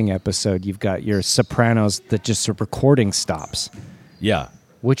Nothing episode. You've got your Sopranos that just recording stops. Yeah.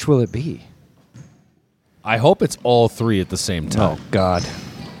 Which will it be? I hope it's all three at the same time. Oh God.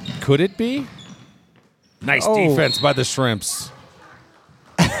 Could it be? Nice defense by the Shrimps.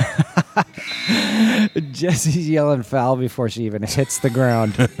 Jessie's yelling foul before she even hits the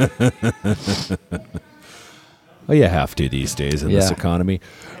ground. Well, you have to these days in this economy.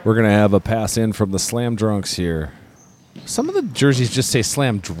 We're going to have a pass in from the Slam Drunks here. Some of the jerseys just say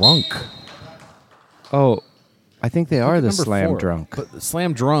Slam Drunk. Oh, I think they are the Number Slam 4. Drunk. But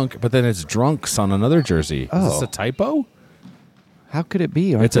Slam Drunk, but then it's Drunks on another jersey. Oh. Is this a typo? How could it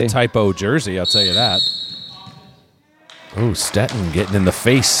be? It's a typo jersey, I'll tell you that. Oh, Stetton getting in the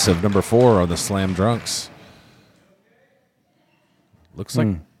face of number 4 on the Slam Drunks. Looks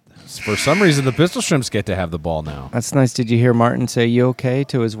like, for some reason, the Pistol Shrimps get to have the ball now. That's nice. Did you hear Martin say "you okay"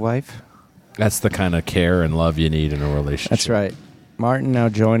 to his wife? That's the kind of care and love you need in a relationship. That's right. Martin now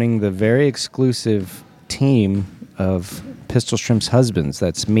joining the very exclusive team of Pistol Shrimps husbands.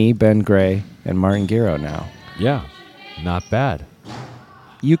 That's me, Ben Gray, and Martin Giro now. Yeah, not bad.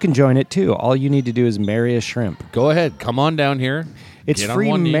 You can join it too. All you need to do is marry a shrimp. Go ahead. Come on down here. It's Get on free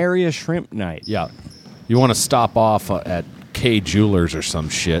one knee. marry a shrimp night. Yeah. You want to stop off at K Jewelers or some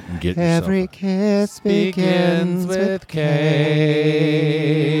shit and get Every kiss begins with K.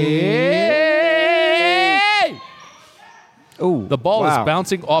 Oh, The ball wow. is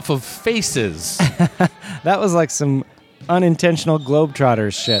bouncing off of faces. That was like some unintentional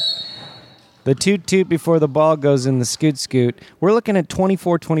Globetrotters shit. The toot-toot before the ball goes in the scoot-scoot. We're looking at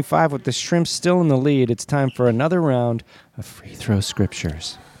 24-25 with the Shrimps still in the lead. It's time for another round of free throw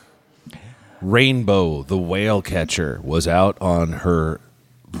scriptures. Rainbow, the whale catcher, was out on her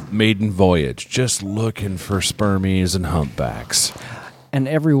maiden voyage, just looking for spermies and humpbacks. And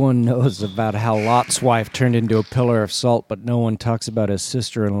everyone knows about how Lot's wife turned into a pillar of salt, but no one talks about his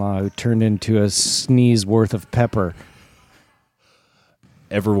sister-in-law who turned into a sneeze worth of pepper.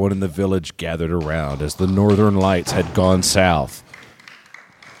 Everyone in the village gathered around as the northern lights had gone south.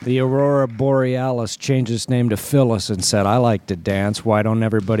 The Aurora Borealis changed its name to Phyllis and said, "I like to dance. Why don't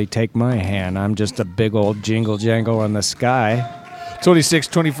everybody take my hand? I'm just a big old jingle jangle in the sky."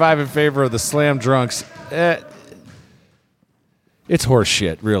 26-25 in favor of the Slam Drunks. It's horse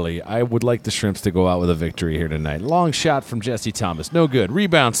shit, really. I would like the Shrimps to go out with a victory here tonight. Long shot from Jesse Thomas. No good.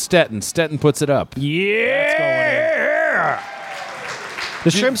 Rebound, Stetton. Stetton puts it up. Yeah! The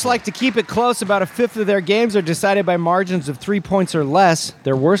Shrimps like to keep it close. About a fifth of their games are decided by margins of 3 points or less.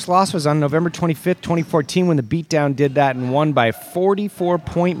 Their worst loss was on November 25th, 2014, when the Beatdown did that and won by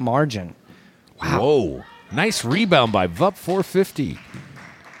 44-point margin. Wow. Whoa. Nice rebound by Vup 450.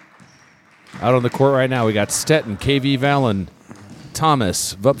 Out on the court right now, we got Stetton, KV Valen,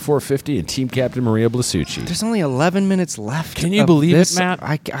 Thomas, Vup 450, and team captain Maria Blasucci. There's only 11 minutes left. Can you of believe this. it,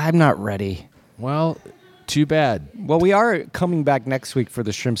 Matt? I'm not ready. Well, too bad. Well, we are coming back next week for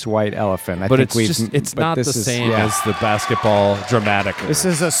the Shrimps White Elephant. But it's not the same as the basketball dramatic. This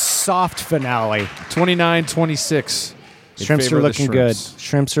is a soft finale. 29-26. Shrimps are looking good.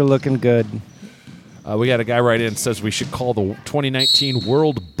 Shrimps are looking good. We got a guy right in says we should call the 2019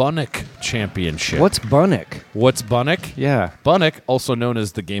 World Bunnock Championship. What's Bunnock? What's Bunnock? Yeah. Bunnock, also known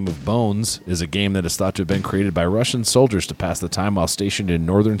as the Game of Bones, is a game that is thought to have been created by Russian soldiers to pass the time while stationed in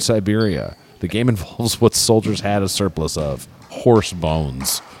northern Siberia. The game involves what soldiers had a surplus of: horse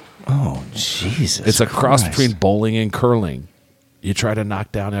bones. Oh, Jesus. It's a cross Christ. between bowling and curling. You try to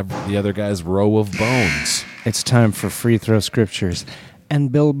knock down the other guy's row of bones. It's time for free throw scriptures.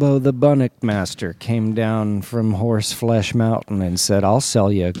 And Bilbo the Bunnock Master came down from Horseflesh Mountain and said, "I'll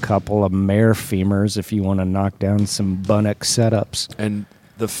sell you a couple of mare femurs if you want to knock down some Bunnock setups." And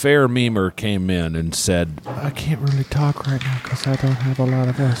the fair memer came in and said, "I can't really talk right now because I don't have a lot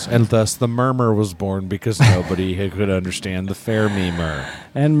of this." And thus the murmur was born because nobody could understand the fair memer.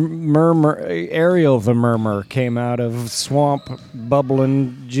 And Ariel the Murmur came out of swamp,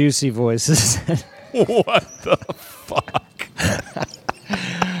 bubbling, juicy voices. What the fuck?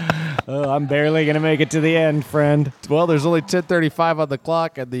 Oh, I'm barely going to make it to the end, friend. Well, there's only 10:35 on the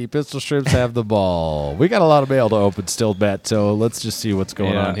clock, and the Pistol Shrimps have the ball. We got a lot of mail to open still, Bet, so let's just see what's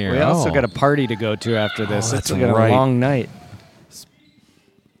going on here. We also got a party to go to after this. That's It's got right. a long night.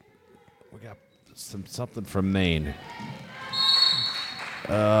 We got something from Maine.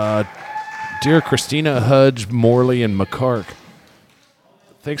 Dear Christina, Hudge, Morley, and McCark,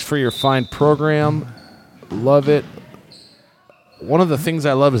 Thanks for your fine program. Love it. One of the things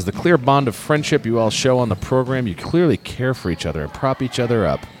I love is the clear bond of friendship you all show on the program. You clearly care for each other and prop each other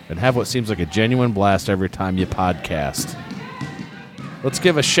up and have what seems like a genuine blast every time you podcast. Let's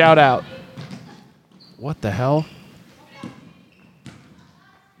give a shout out. What the hell?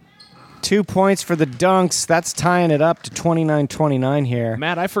 2 points for the Dunks. That's tying it up to 29-29 here.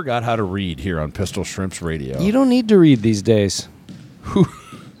 Matt, I forgot how to read here on Pistol Shrimps Radio. You don't need to read these days.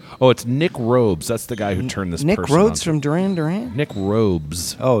 Oh, it's Nick Robes. That's the guy who turned this Nick person Rhodes on. from Duran Duran? Nick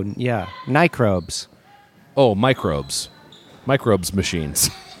Robes. Oh, yeah. Microbes. Oh, microbes. Microbes machines.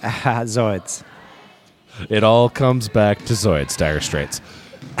 Zoids. It all comes back to Zoids, Dire Straits.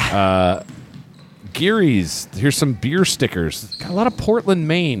 Geary's. Here's some beer stickers. Got a lot of Portland,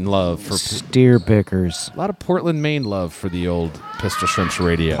 Maine love for Steer Bickers. A lot of Portland, Maine love for the old Pistol Shrimps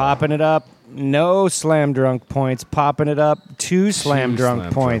Radio. Popping it up. No slam drunk points. Popping it up. Two slam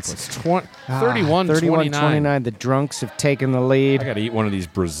drunk points. 31-29. The drunks have taken the lead. I got to eat one of these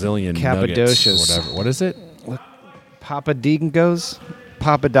Brazilian Cappadocious. nuggets or whatever. What is it? Papadingos?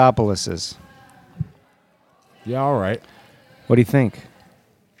 Papadopouloses. Yeah, all right. What do you think?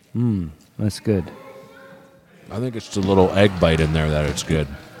 That's good. I think it's the little egg bite in there that it's good.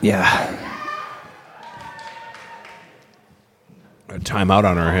 Yeah. A timeout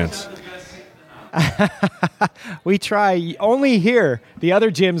on our hands. We try only here. The other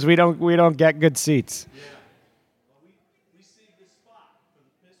gyms we don't get good seats. We saved this spot for the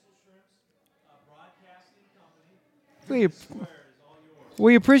Pistol Shrimps Broadcasting Company.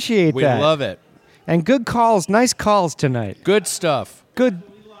 We appreciate We that. love it. And good calls, nice calls tonight. Good stuff. Good,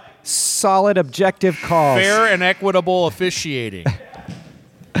 solid, objective calls. Fair and equitable officiating.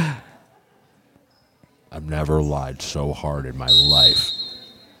 I've never lied so hard in my life.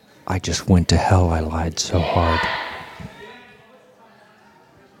 I just went to hell. I lied so hard.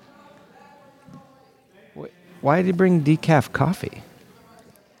 Why did he bring decaf coffee?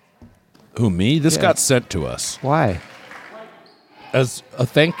 Who, me? This Yeah. got sent to us. Why? As a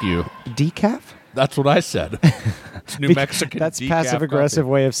thank you. Decaf? That's what I said. It's New Mexican That's decaf passive-aggressive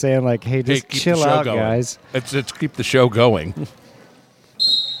coffee. way of saying, like, hey, just keep the chill show out, going. guys. It's keep the show going.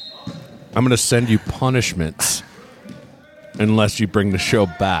 I'm going to send you punishments unless you bring the show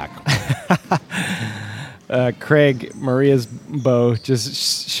back. Craig, Maria's beau,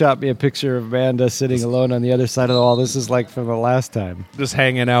 just shot me a picture of Amanda sitting alone on the other side of the wall. This is like from the last time. Just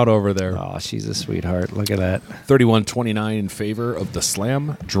hanging out over there. Oh, she's a sweetheart. Look at that. 31-29 in favor of the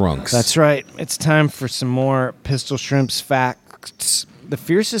Slam Drunks. That's right. It's time for some more Pistol Shrimps facts. The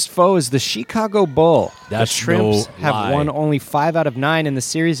fiercest foe is the Chicago Bull. That's the Shrimps no have lie. won only 5 out of 9, and the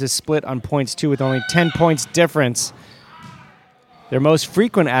series is split on points too, with only 10 points difference. Their most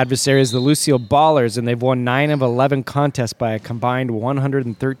frequent adversary is the Lucille Ballers, and they've won 9 of 11 contests by a combined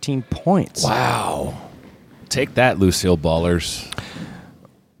 113 points. Wow. Take that, Lucille Ballers.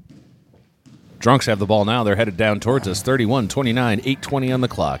 Drunks have the ball now. They're headed down towards us. 31-29, 8:20 on the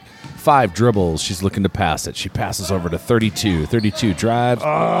clock. 5 dribbles. She's looking to pass it. She passes over to 32. 32 drives.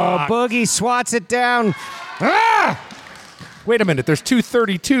 Oh, Boogie swats it down. Ah! Wait a minute. There's 2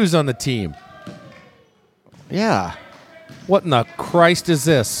 32s on the team. Yeah. What in the Christ is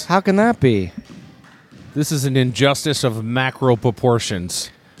this? How can that be? This is an injustice of macro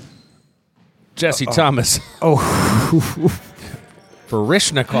proportions. Jesse Thomas.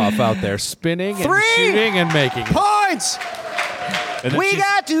 Barishnikov out there spinning and 3 shooting and making points. And then We she's-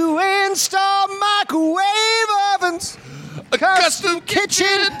 got to install microwave ovens, custom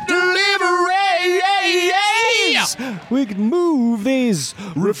kitchen deliveries. We can move these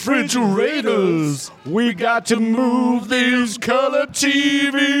refrigerators. We got to move these color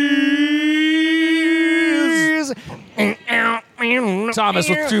TVs. Thomas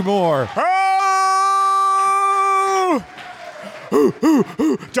with 2 more.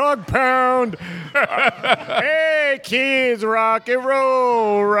 Dog pound. Hey, kids, rock and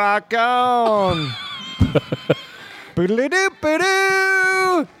roll, rock on.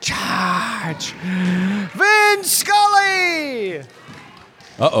 Boodly-doo-ba-doo. Charge. Vin Scully.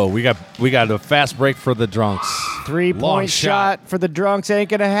 Uh-oh, we got a fast break for the Drunks. 3-point shot for the Drunks. Ain't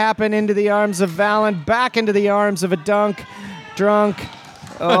going to happen. Into the arms of Valen. Back into the arms of a dunk. Drunk.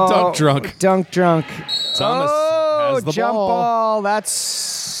 Oh, Dunk drunk. Dunk drunk. Thomas has the jump ball.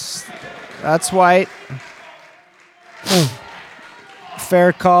 That's white.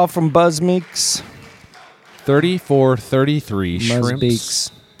 Fair call from Buzz Meeks. 34-33 Shrimps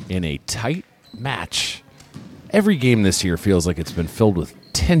Beaks. in a tight match. Every game this year feels like it's been filled with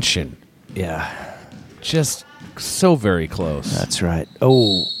tension. Yeah. Just so very close. That's right.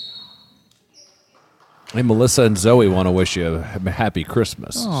 Oh. Hey, Melissa and Zoe want to wish you a happy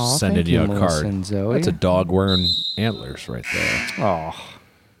Christmas. Aw, Sending thank you, a Melissa card. and Zoe. That's a dog wearing antlers right there. Oh.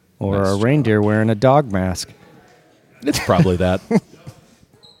 Or Nice a job. reindeer wearing a dog mask. It's probably that.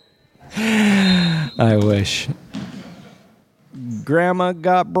 I wish. Grandma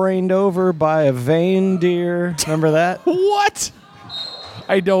got brained over by a vain deer. Remember that? What?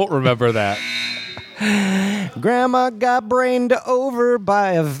 I don't remember that. Grandma got brained over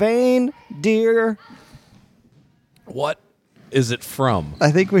by a vain deer. What is it from?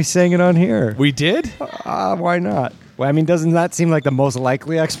 I think we sang it on here. We did? Why not? Well, I mean, doesn't that seem like the most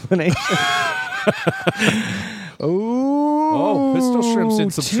likely explanation? Oh, Pistol Shrimp's in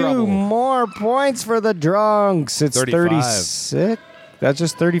some trouble. 2 more points for the Drunks. It's 35. 36. That's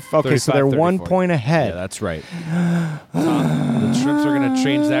just 30. Okay, so 35, they're 1 34. point ahead. Yeah, that's right. The Shrimps are going to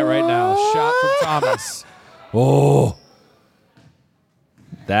change that right now. Shot from Thomas. Oh.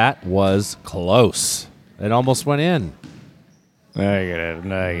 That was close. It almost went in. Negative.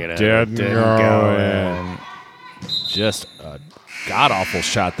 Didn't go in. Just a god-awful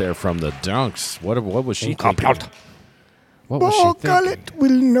shot there from the Dunks. What was she thinking? What was she thinking? Bogalit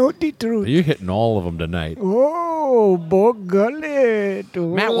will know the truth. You're hitting all of them tonight. Oh, Bogalit.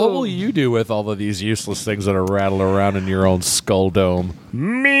 Oh. Matt, what will you do with all of these useless things that are rattling around in your own skull dome?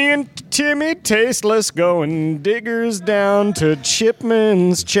 Me and Timmy Tasteless going diggers down to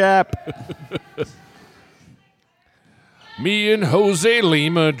Chipman's Chap. Me and Jose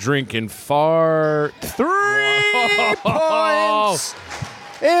Lima drinking far. 3 points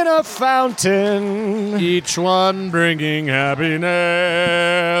in a fountain. Each one bringing happiness.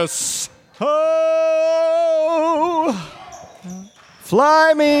 Oh,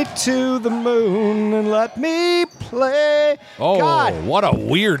 fly me to the moon and let me play. Oh, God. what a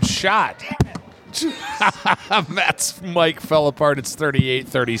weird shot. Matt's mic fell apart. It's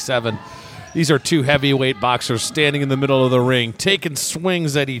 38-37. These are 2 heavyweight boxers standing in the middle of the ring, taking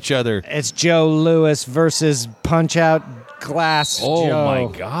swings at each other. It's Joe Louis versus Punch-Out Glass Oh, Joe. my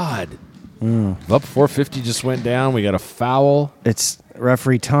God. Up 450 just went down. We got a foul. It's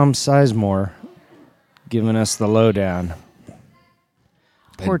referee Tom Sizemore giving us the lowdown.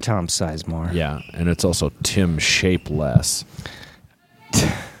 Poor Tom Sizemore. Yeah, and it's also Tim Shapeless.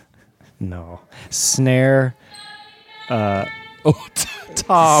 No. Snare. Oh,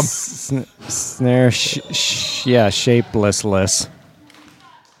 Tom. Snare. Shapeless.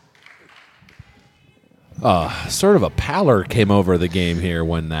 Sort of a pallor came over the game here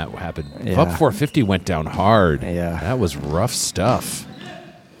when that happened. Yeah. Up 450 went down hard. Yeah. That was rough stuff.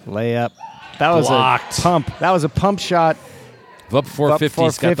 Layup. That was Blocked. a pump. That was a pump shot. Up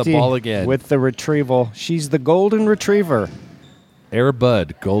 450's got the ball again. With the retrieval. She's the golden retriever. Air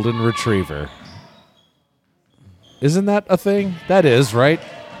Bud, golden retriever. Isn't that a thing? That is, right?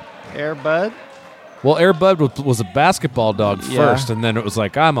 Air Bud? Well, Air Bud was a basketball dog Yeah. first, and then it was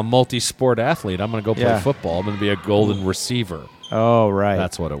like, I'm a multi-sport athlete. I'm going to go play Yeah. football. I'm going to be a golden receiver. Oh, right.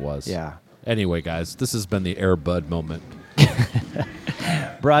 That's what it was. Yeah. Anyway, guys, this has been the Air Bud moment.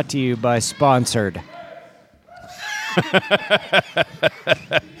 Brought to you by Sponsored.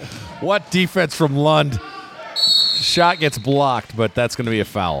 What defense from Lund? Shot gets blocked, but that's going to be a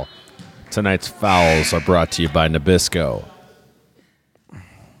foul. Tonight's fouls are brought to you by Nabisco. We're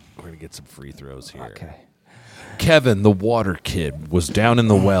going to get some free throws here. Okay. Kevin, the water kid, was down in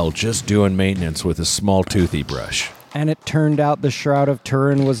the well just doing maintenance with a small toothy brush. And it turned out the Shroud of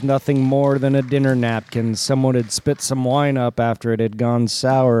Turin was nothing more than a dinner napkin. Someone had spit some wine up after it had gone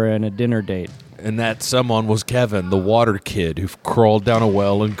sour in a dinner date. And that someone was Kevin, the water kid, who crawled down a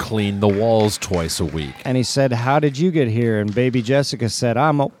well and cleaned the walls twice a week. And he said, "How did you get here?" And baby Jessica said,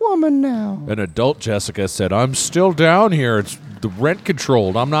 "I'm a woman now." And adult Jessica said, I'm still down here. It's the rent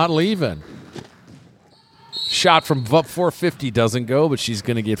controlled. I'm not leaving. Shot from 450 doesn't go, but she's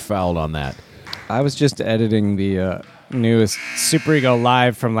going to get fouled on that. I was just editing the newest Super Ego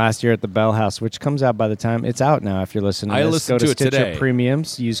Live from last year at the Bell House, which comes out by the time it's out now. If you're listening, I to this, listened go to it Stitcher today.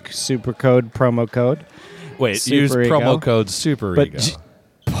 Premiums, use promo code. Wait, Super use Ego. promo code Super But Ego.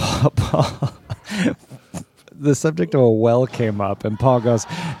 Paul, the subject of a well came up, and Paul goes,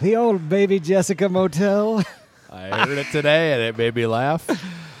 "The old baby Jessica motel." I heard it today, and it made me laugh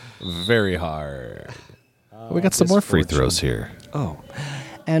very hard. We got some more free throws here. Oh.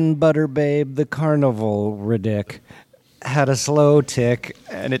 And Butter Babe, the carnival ridic, had a slow tick,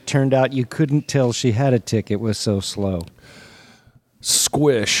 and it turned out you couldn't tell she had a tick. It was so slow.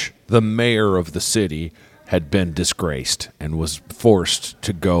 Squish, the mayor of the city, had been disgraced and was forced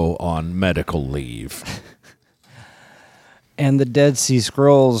to go on medical leave. And the Dead Sea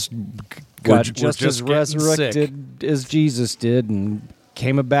Scrolls got We're just just as getting resurrected as Jesus did and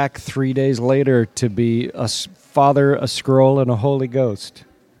came back 3 days later to be a father, a scroll, and a Holy Ghost.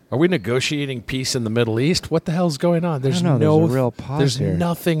 Are we negotiating peace in the Middle East? What the hell's going on? There's a real pause There's here.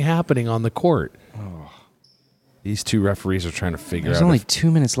 nothing happening on the court. These two referees are trying to figure out. There's only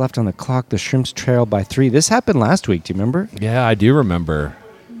 2 minutes left on the clock. The Shrimps trail by 3. This happened last week. Do you remember? Yeah, I do remember.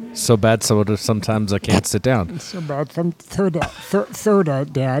 So bad soda, sometimes I can't sit down. So bad. Some soda,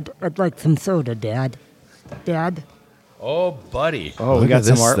 Dad. I'd like some soda, Dad. Dad. Oh, buddy. Oh, we Look got at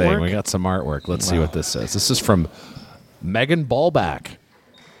this some thing. artwork? We got some artwork. Let's see what this says. This is from Megan Ballback.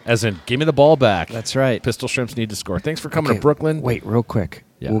 As in, give me the ball back. That's right. Pistol Shrimps need to score. Thanks for coming to Brooklyn. Wait, real quick.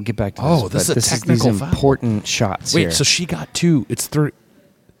 Yeah. We'll get back to this. Oh, this but is a technical these foul. important shots Wait, here. so she got 2. It's 3.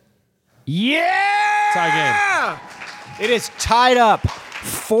 Yeah! Tie game. It is tied up.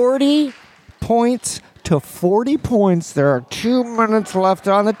 40 points to 40 points. There are 2 minutes left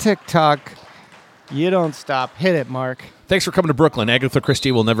on the TikTok. You don't stop. Hit it, Mark. Thanks for coming to Brooklyn. Agatha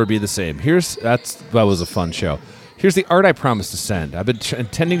Christie will never be the same. That was a fun show. Here's the art I promised to send. I've been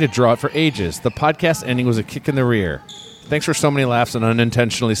intending to draw it for ages. The podcast ending was a kick in the rear. Thanks for so many laughs and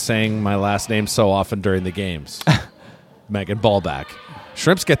unintentionally saying my last name so often during the games. Megan Ballback.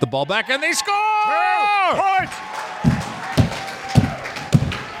 Shrimps get the ball back and they score!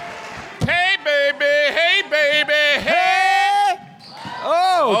 Hey, baby! Hey, baby! Hey!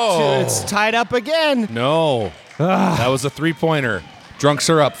 Oh, it's tied up again. No. That was a 3-pointer. Drunks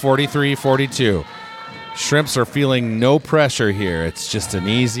are up 43-42. Shrimps are feeling no pressure here. It's just an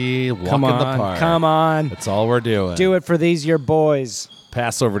easy walk in the park. Come on. That's all we're doing. Do it for these your boys.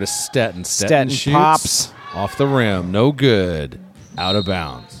 Pass over to Stetton. Stetton shoots pops. Off the rim. No good. Out of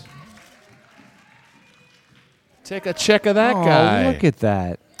bounds. Take a check of that guy. Look at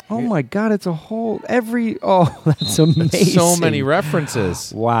that. Oh, my God. It's a whole... that's amazing. So many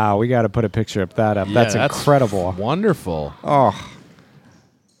references. Wow. We got to put a picture of that up. Yeah, that's incredible. Wonderful. Oh.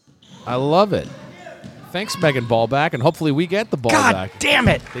 I love it. Thanks, Megan Ballback, and hopefully we get the ball back. God damn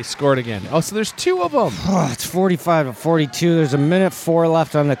it. They scored again. Oh, so there's 2 of them. Oh, it's 45-42. There's 1:04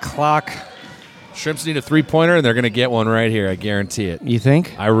 left on the clock. Shrimps need a 3-pointer, and they're going to get one right here. I guarantee it. You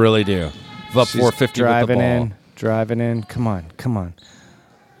think? I really do. Up 450 with the ball. Driving in. Come on.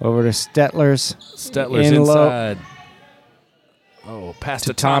 Over to Stetler's. Stetler's in inside. Oh, pass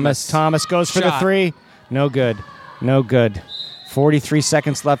to Thomas. Thomas goes for the Shot. 3. No good. 43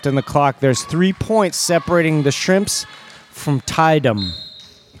 seconds left on the clock. There's 3 points separating the Shrimps from Tidum.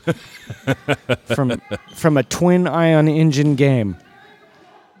 from a twin ion engine game.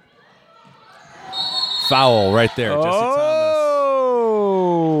 Foul right there. Jesse Oh!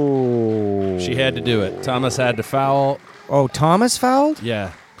 Thomas. She had to do it. Thomas had to foul. Oh, Thomas fouled?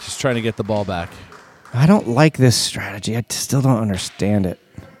 Yeah. She's trying to get the ball back. I don't like this strategy. I still don't understand it.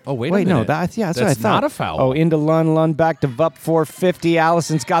 Oh, wait a no, minute. that's what I thought. That's not a foul. Oh, into Lund back to Vup 450.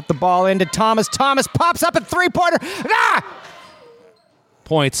 Allison's got the ball into Thomas. Thomas pops up a 3-pointer.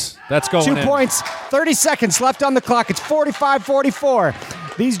 Points. That's going 2 in. points. 30 seconds left on the clock. It's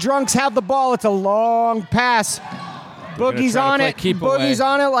 45-44. These drunks have the ball. It's a long pass. Boogie's try to on play it. keep Boogie's away.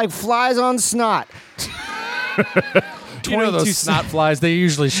 on it like flies on snot. You know those snot flies, they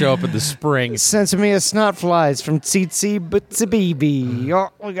usually show up in the spring. Sends me a snot flies from Tsitsi Bitsy. Oh,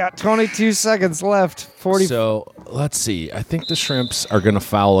 we got 22 seconds left. 40. So let's see. I think the Shrimps are going to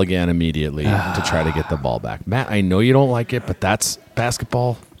foul again immediately to try to get the ball back. Matt, I know you don't like it, but that's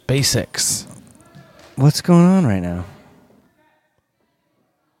basketball basics. What's going on right now?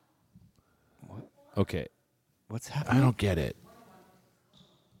 Okay. What's happening? I don't get it.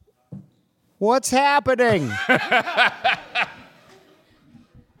 What's happening?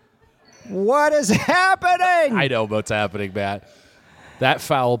 What is happening? I know what's happening, Matt. That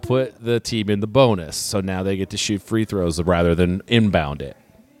foul put the team in the bonus, so now they get to shoot free throws rather than inbound it.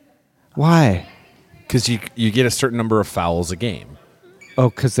 Why? Because you get a certain number of fouls a game. Oh,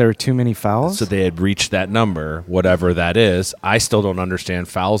 because there were too many fouls? So they had reached that number, whatever that is. I still don't understand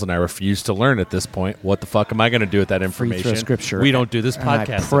fouls, and I refuse to learn at this point. What the fuck am I going to do with that information? Free throw scripture. We don't do this And I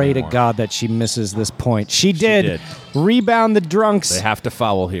podcast pray anymore. to God that she misses this point. She did. Rebound the drunks. They have to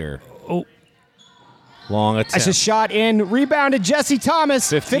foul here. Oh. Long attempt. That's a shot in. Rebounded Jesse Thomas.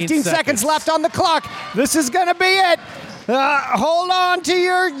 15 seconds left on the clock. This is going to be it. Hold on to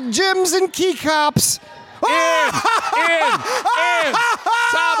your gyms and key cops. In.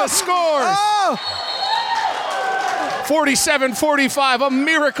 Thomas scores. 47-45. A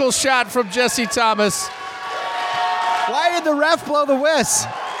miracle shot from Jesse Thomas. Why did the ref blow the whist?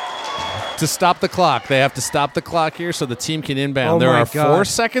 To stop the clock. They have to stop the clock here so the team can inbound. Oh there my are God. 4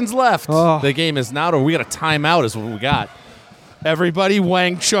 seconds left. Oh. The game is not over. We got a timeout is what we got. Everybody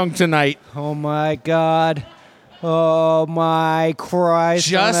Wang Chung tonight. Oh, my God. Oh my Christ!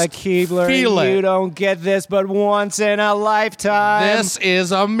 Just Anna Keebler, feel it. You don't get this, but once in a lifetime. This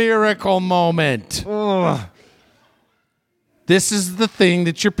is a miracle moment. Ugh. This is the thing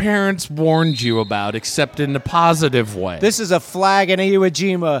that your parents warned you about, except in a positive way. This is a flag in Iwo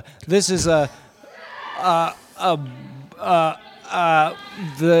Jima. This is the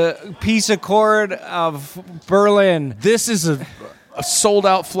peace accord of Berlin. This is a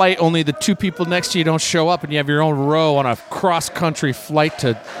sold-out flight. Only the two people next to you don't show up, and you have your own row on a cross-country flight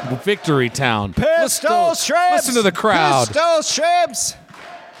to Victory Town. Pistol Shrimps! Listen to the crowd. Pistol Shrimps!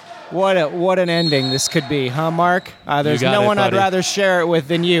 What an ending this could be, huh, Mark? There's got no it, one buddy. I'd rather share it with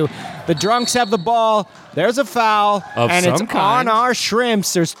than you. The drunks have the ball. There's a foul. Of and some it's kind. on our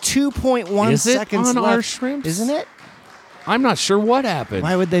Shrimps. There's 2.1 Is it seconds on left. our Shrimps? Isn't it? I'm not sure what happened.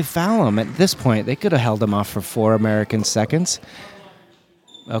 Why would they foul him at this point? They could have held him off for 4 American seconds.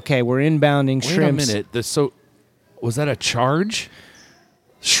 Okay, we're inbounding Wait Shrimps. a minute. Was that a charge?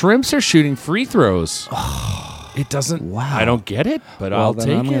 Shrimps are shooting free throws. It doesn't. Wow. I don't get it, but Well, I'll then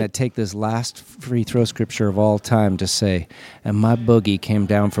take I'm going to it. take this last free throw scripture of all time to say, and my boogie came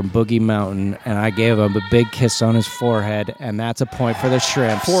down from Boogie Mountain, and I gave him a big kiss on his forehead, and that's a point for the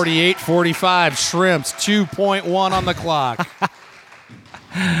Shrimps. 48-45, Shrimps, 2.1 on the clock.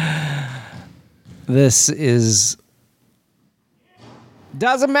 This is...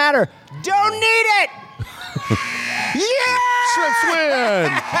 Doesn't matter. Don't need it! Yeah! Shrimps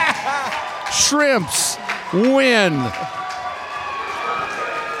win! Shrimps win!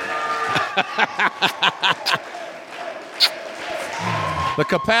 The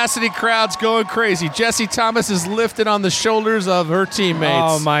capacity crowd's going crazy. Jessie Thomas is lifted on the shoulders of her teammates.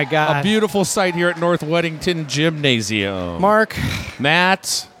 Oh, my God. A beautiful sight here at North Weddington Gymnasium. Mark,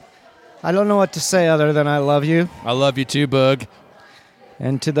 Matt, I don't know what to say other than I love you. I love you too, Bug.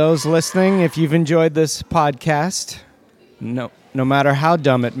 And to those listening, if you've enjoyed this podcast, no matter how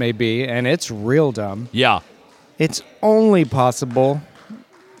dumb it may be, and it's real dumb, Yeah. it's only possible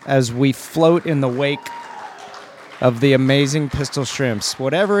as we float in the wake of the amazing Pistol Shrimps.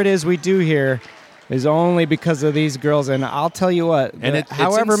 Whatever it is we do here is only because of these girls, and I'll tell you what, And it's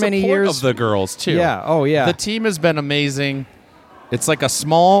however in many support years of the girls too. Yeah, oh yeah. The team has been amazing. It's like a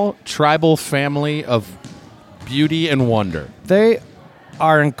small tribal family of beauty and wonder. They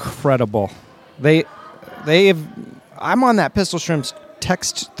are incredible. I'm on that Pistol Shrimps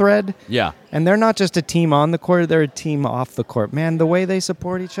text thread. Yeah. And they're not just a team on the court, they're a team off the court. Man, the way they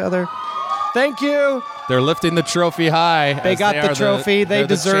support each other. Thank you. They're lifting the trophy high. They got the trophy. They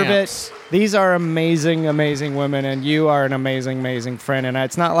deserve champs. it. These are amazing, amazing women, and you are an amazing, amazing friend. And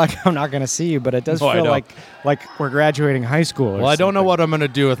it's not like I'm not going to see you, but it does Oh, I feel know. like we're graduating high school. Well, I don't know what I'm going to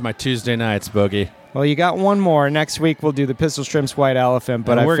do with my Tuesday nights, Boogie. Well, you got one more. Next week we'll do the Pistol Shrimps White Elephant,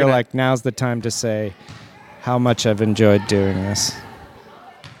 but And I we're feel gonna- like now's the time to say how much I've enjoyed doing this.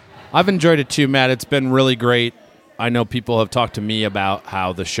 I've enjoyed it too, Matt. It's been really great. I know people have talked to me about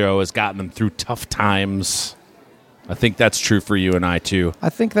how the show has gotten them through tough times. I think that's true for you and I, too. I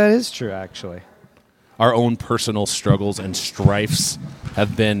think that is true, actually. Our own personal struggles and strifes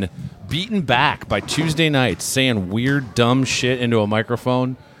have been beaten back by Tuesday nights saying weird, dumb shit into a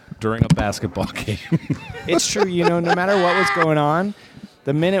microphone during a basketball game. It's true. No matter what was going on,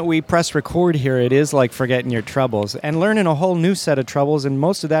 the minute we press record here, it is like forgetting your troubles and learning a whole new set of troubles, and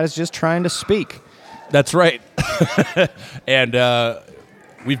most of that is just trying to speak. That's right. And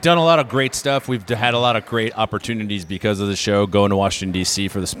we've done a lot of great stuff. We've had a lot of great opportunities because of the show, going to Washington, D.C.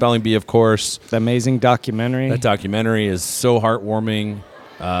 for the Spelling Bee, of course. The amazing documentary. That documentary is so heartwarming.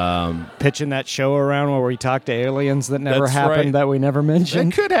 Pitching that show around where we talk to aliens that never That's happened, right. that we never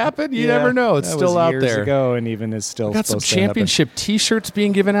mentioned. It could happen. You never know. It's that still was out years there. ago and even is still Got some supposed to happen. championship T-shirts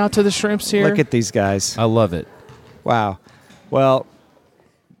being given out to the Shrimps here. Look at these guys. I love it. Wow. Well,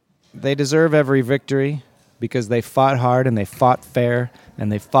 they deserve every victory because they fought hard and they fought fair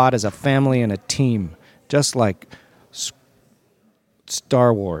and they fought as a family and a team, just like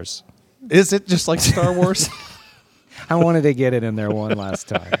Star Wars. Is it just like Star Wars? I wanted to get it in there one last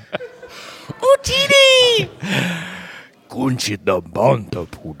time. Utini!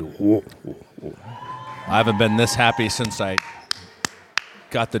 I haven't been this happy since I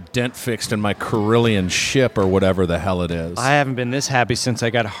got the dent fixed in my Carillion ship or whatever the hell it is. I haven't been this happy since I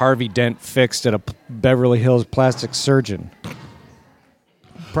got Harvey Dent fixed at a Beverly Hills plastic surgeon.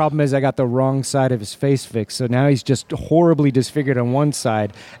 Problem is I got the wrong side of his face fixed, so now he's just horribly disfigured on one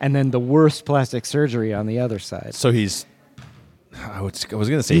side and then the worst plastic surgery on the other side. So he's... I was going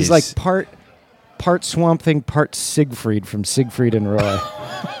to say He's like part Swamp Thing, part Siegfried from Siegfried and Roy.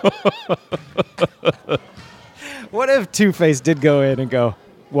 What if Two-Face did go in and go,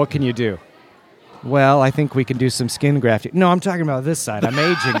 what can you do? Well, I think we can do some skin grafting. No, I'm talking about this side. I'm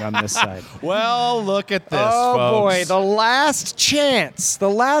aging on this side. Well, look at this, Oh, folks. boy. The last chance, the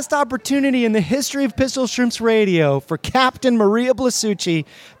last opportunity in the history of Pistol Shrimps Radio for Captain Maria Blasucci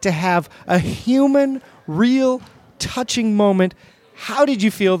to have a human, real, touching moment. How did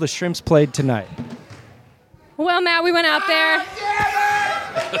you feel the Shrimps played tonight? Well, Matt, we went out there.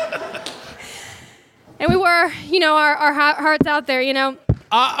 And we were, our hearts out there,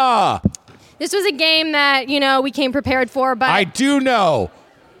 This was a game that, we came prepared for, but I do know.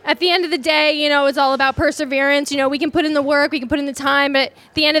 at the end of the day, it's all about perseverance. We can put in the work, we can put in the time, but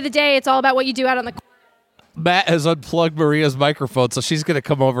at the end of the day, it's all about what you do out on the court. Matt has unplugged Maria's microphone, so she's going to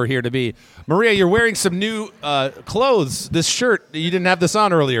come over here to me. Maria, you're wearing some new clothes. This shirt, you didn't have this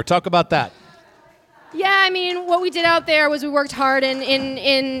on earlier. Talk about that. Yeah, what we did out there was we worked hard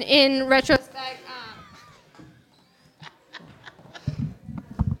in retrospect.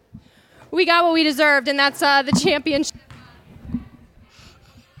 We got what we deserved, and that's the championship.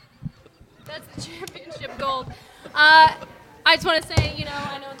 That's the championship gold. I just want to say,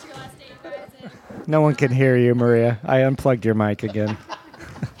 I know it's your last day, guys. No one can hear you, Maria. I unplugged your mic again.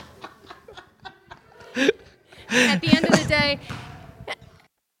 At the end of the day,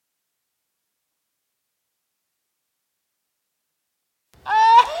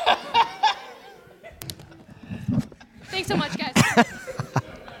 thanks so much, guys.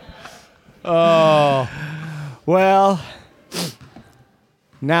 Oh, well,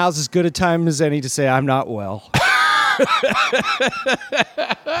 now's as good a time as any to say I'm not well.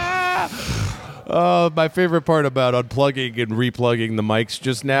 My favorite part about unplugging and replugging the mics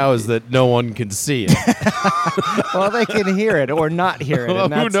just now is that no one can see it. Well, they can hear it or not hear it. Well,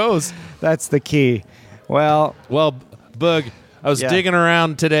 and who knows? That's the key. Well, Boog, I was digging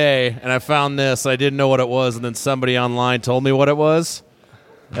around today, and I found this. I didn't know what it was, and then somebody online told me what it was.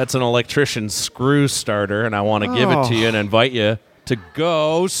 That's an electrician's screw starter, and I want to give it to you and invite you to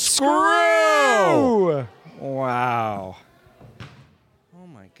go screw! Wow. Oh,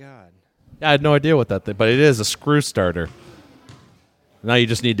 my God. I had no idea what that thing, but it is a screw starter. Now you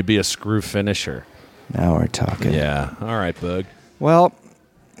just need to be a screw finisher. Now we're talking. Yeah. All right, Boog. Well,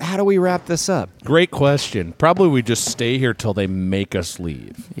 how do we wrap this up? Great question. Probably we just stay here till they make us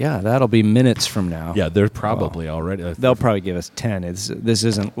leave. Yeah, that'll be minutes from now. Yeah, they're probably already. They'll probably give us 10. This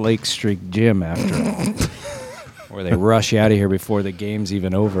isn't Lake Street Gym after all. Where they rush you out of here before the game's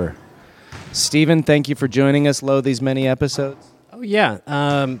even over. Steven, thank you for joining us. Load these many episodes. Oh, yeah.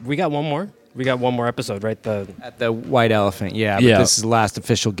 We got one more. We got one more episode, right? At the White Elephant, yeah. But this is the last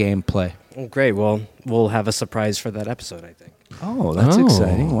official gameplay. Oh, great. Well, we'll have a surprise for that episode, I think. Oh, that's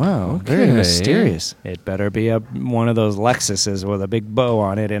exciting. Wow. Okay. Very mysterious. It better be one of those Lexuses with a big bow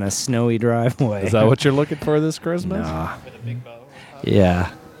on it in a snowy driveway. Is that what you're looking for this Christmas? Nah. With a big bow?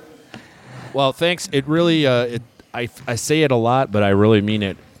 Yeah. Well, thanks. It really, I say it a lot, but I really mean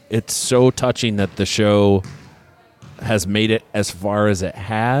it. It's so touching that the show has made it as far as it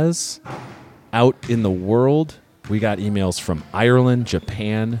has out in the world. We got emails from Ireland,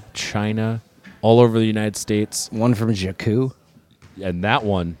 Japan, China, all over the United States. One from Jakku. And that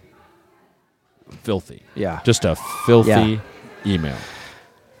one, filthy. Yeah. Just a filthy email.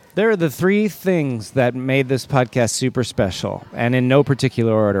 There are the three things that made this podcast super special. And in no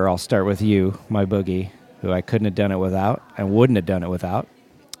particular order, I'll start with you, my boogie, who I couldn't have done it without and wouldn't have done it without.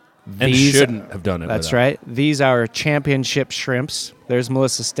 And shouldn't have done it That's without. right. These are championship shrimps. There's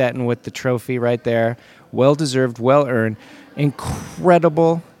Melissa Stetton with the trophy right there. Well-deserved, well-earned.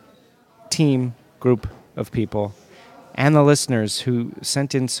 Incredible team group of people. And the listeners who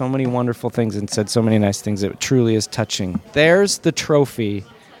sent in so many wonderful things and said so many nice things. It truly is touching. There's the trophy.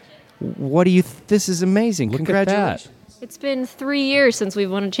 What do you... This is amazing. Congratulations. It's been 3 years since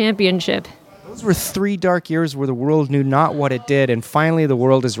we've won a championship. Those were 3 dark years where the world knew not what it did, and finally the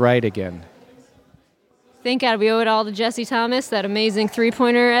world is right again. Thank God we owe it all to Jesse Thomas, that amazing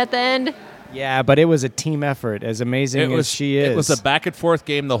three-pointer at the end. Yeah, but it was a team effort, as amazing as she is. It was a back-and-forth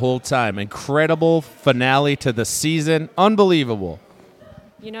game the whole time. Incredible finale to the season. Unbelievable.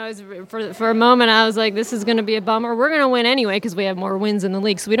 For a moment, I was like, this is going to be a bummer. We're going to win anyway because we have more wins in the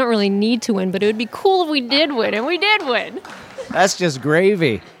league, so we don't really need to win, but it would be cool if we did win, and we did win. That's just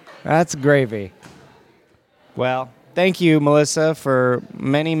gravy. That's gravy. Well, thank you, Melissa, for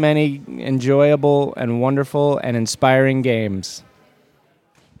many, many enjoyable and wonderful and inspiring games.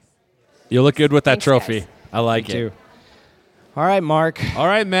 You look good with that Thanks, trophy. guys. I like it. Too. All right, Mark. All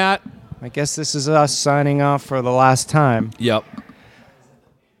right, Matt. I guess this is us signing off for the last time. Yep.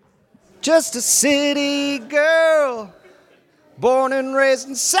 Just a city girl, born and raised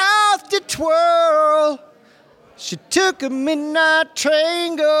in South Detroit. She took a midnight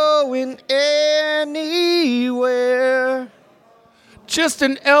train going anywhere. Just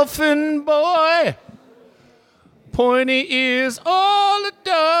an elfin boy. Pointy ears all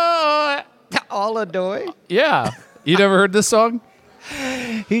adoy. All adoy? Yeah. You never heard this song?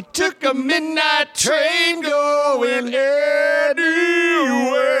 He took a midnight train going anywhere.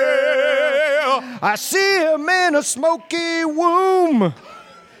 I see him in a smoky womb,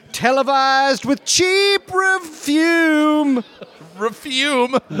 televised with cheap refume.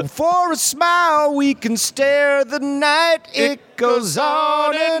 For a smile we can stare the night. It goes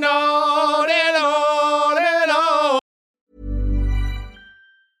on and on and on and on.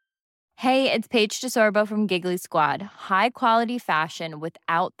 Hey, it's Paige DeSorbo from Giggly Squad. High quality fashion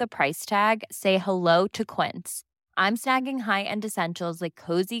without the price tag. Say hello to Quince. I'm snagging high-end essentials like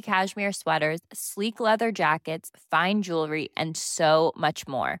cozy cashmere sweaters, sleek leather jackets, fine jewelry, and so much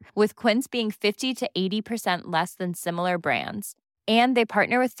more. With Quince being 50 to 80% less than similar brands. And they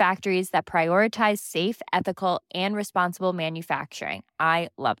partner with factories that prioritize safe, ethical, and responsible manufacturing. I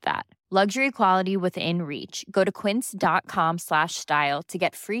love that. Luxury quality within reach. Go to quince.com/style to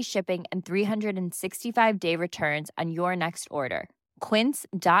get free shipping and 365-day returns on your next order.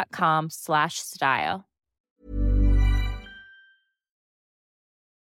 Quince.com/style.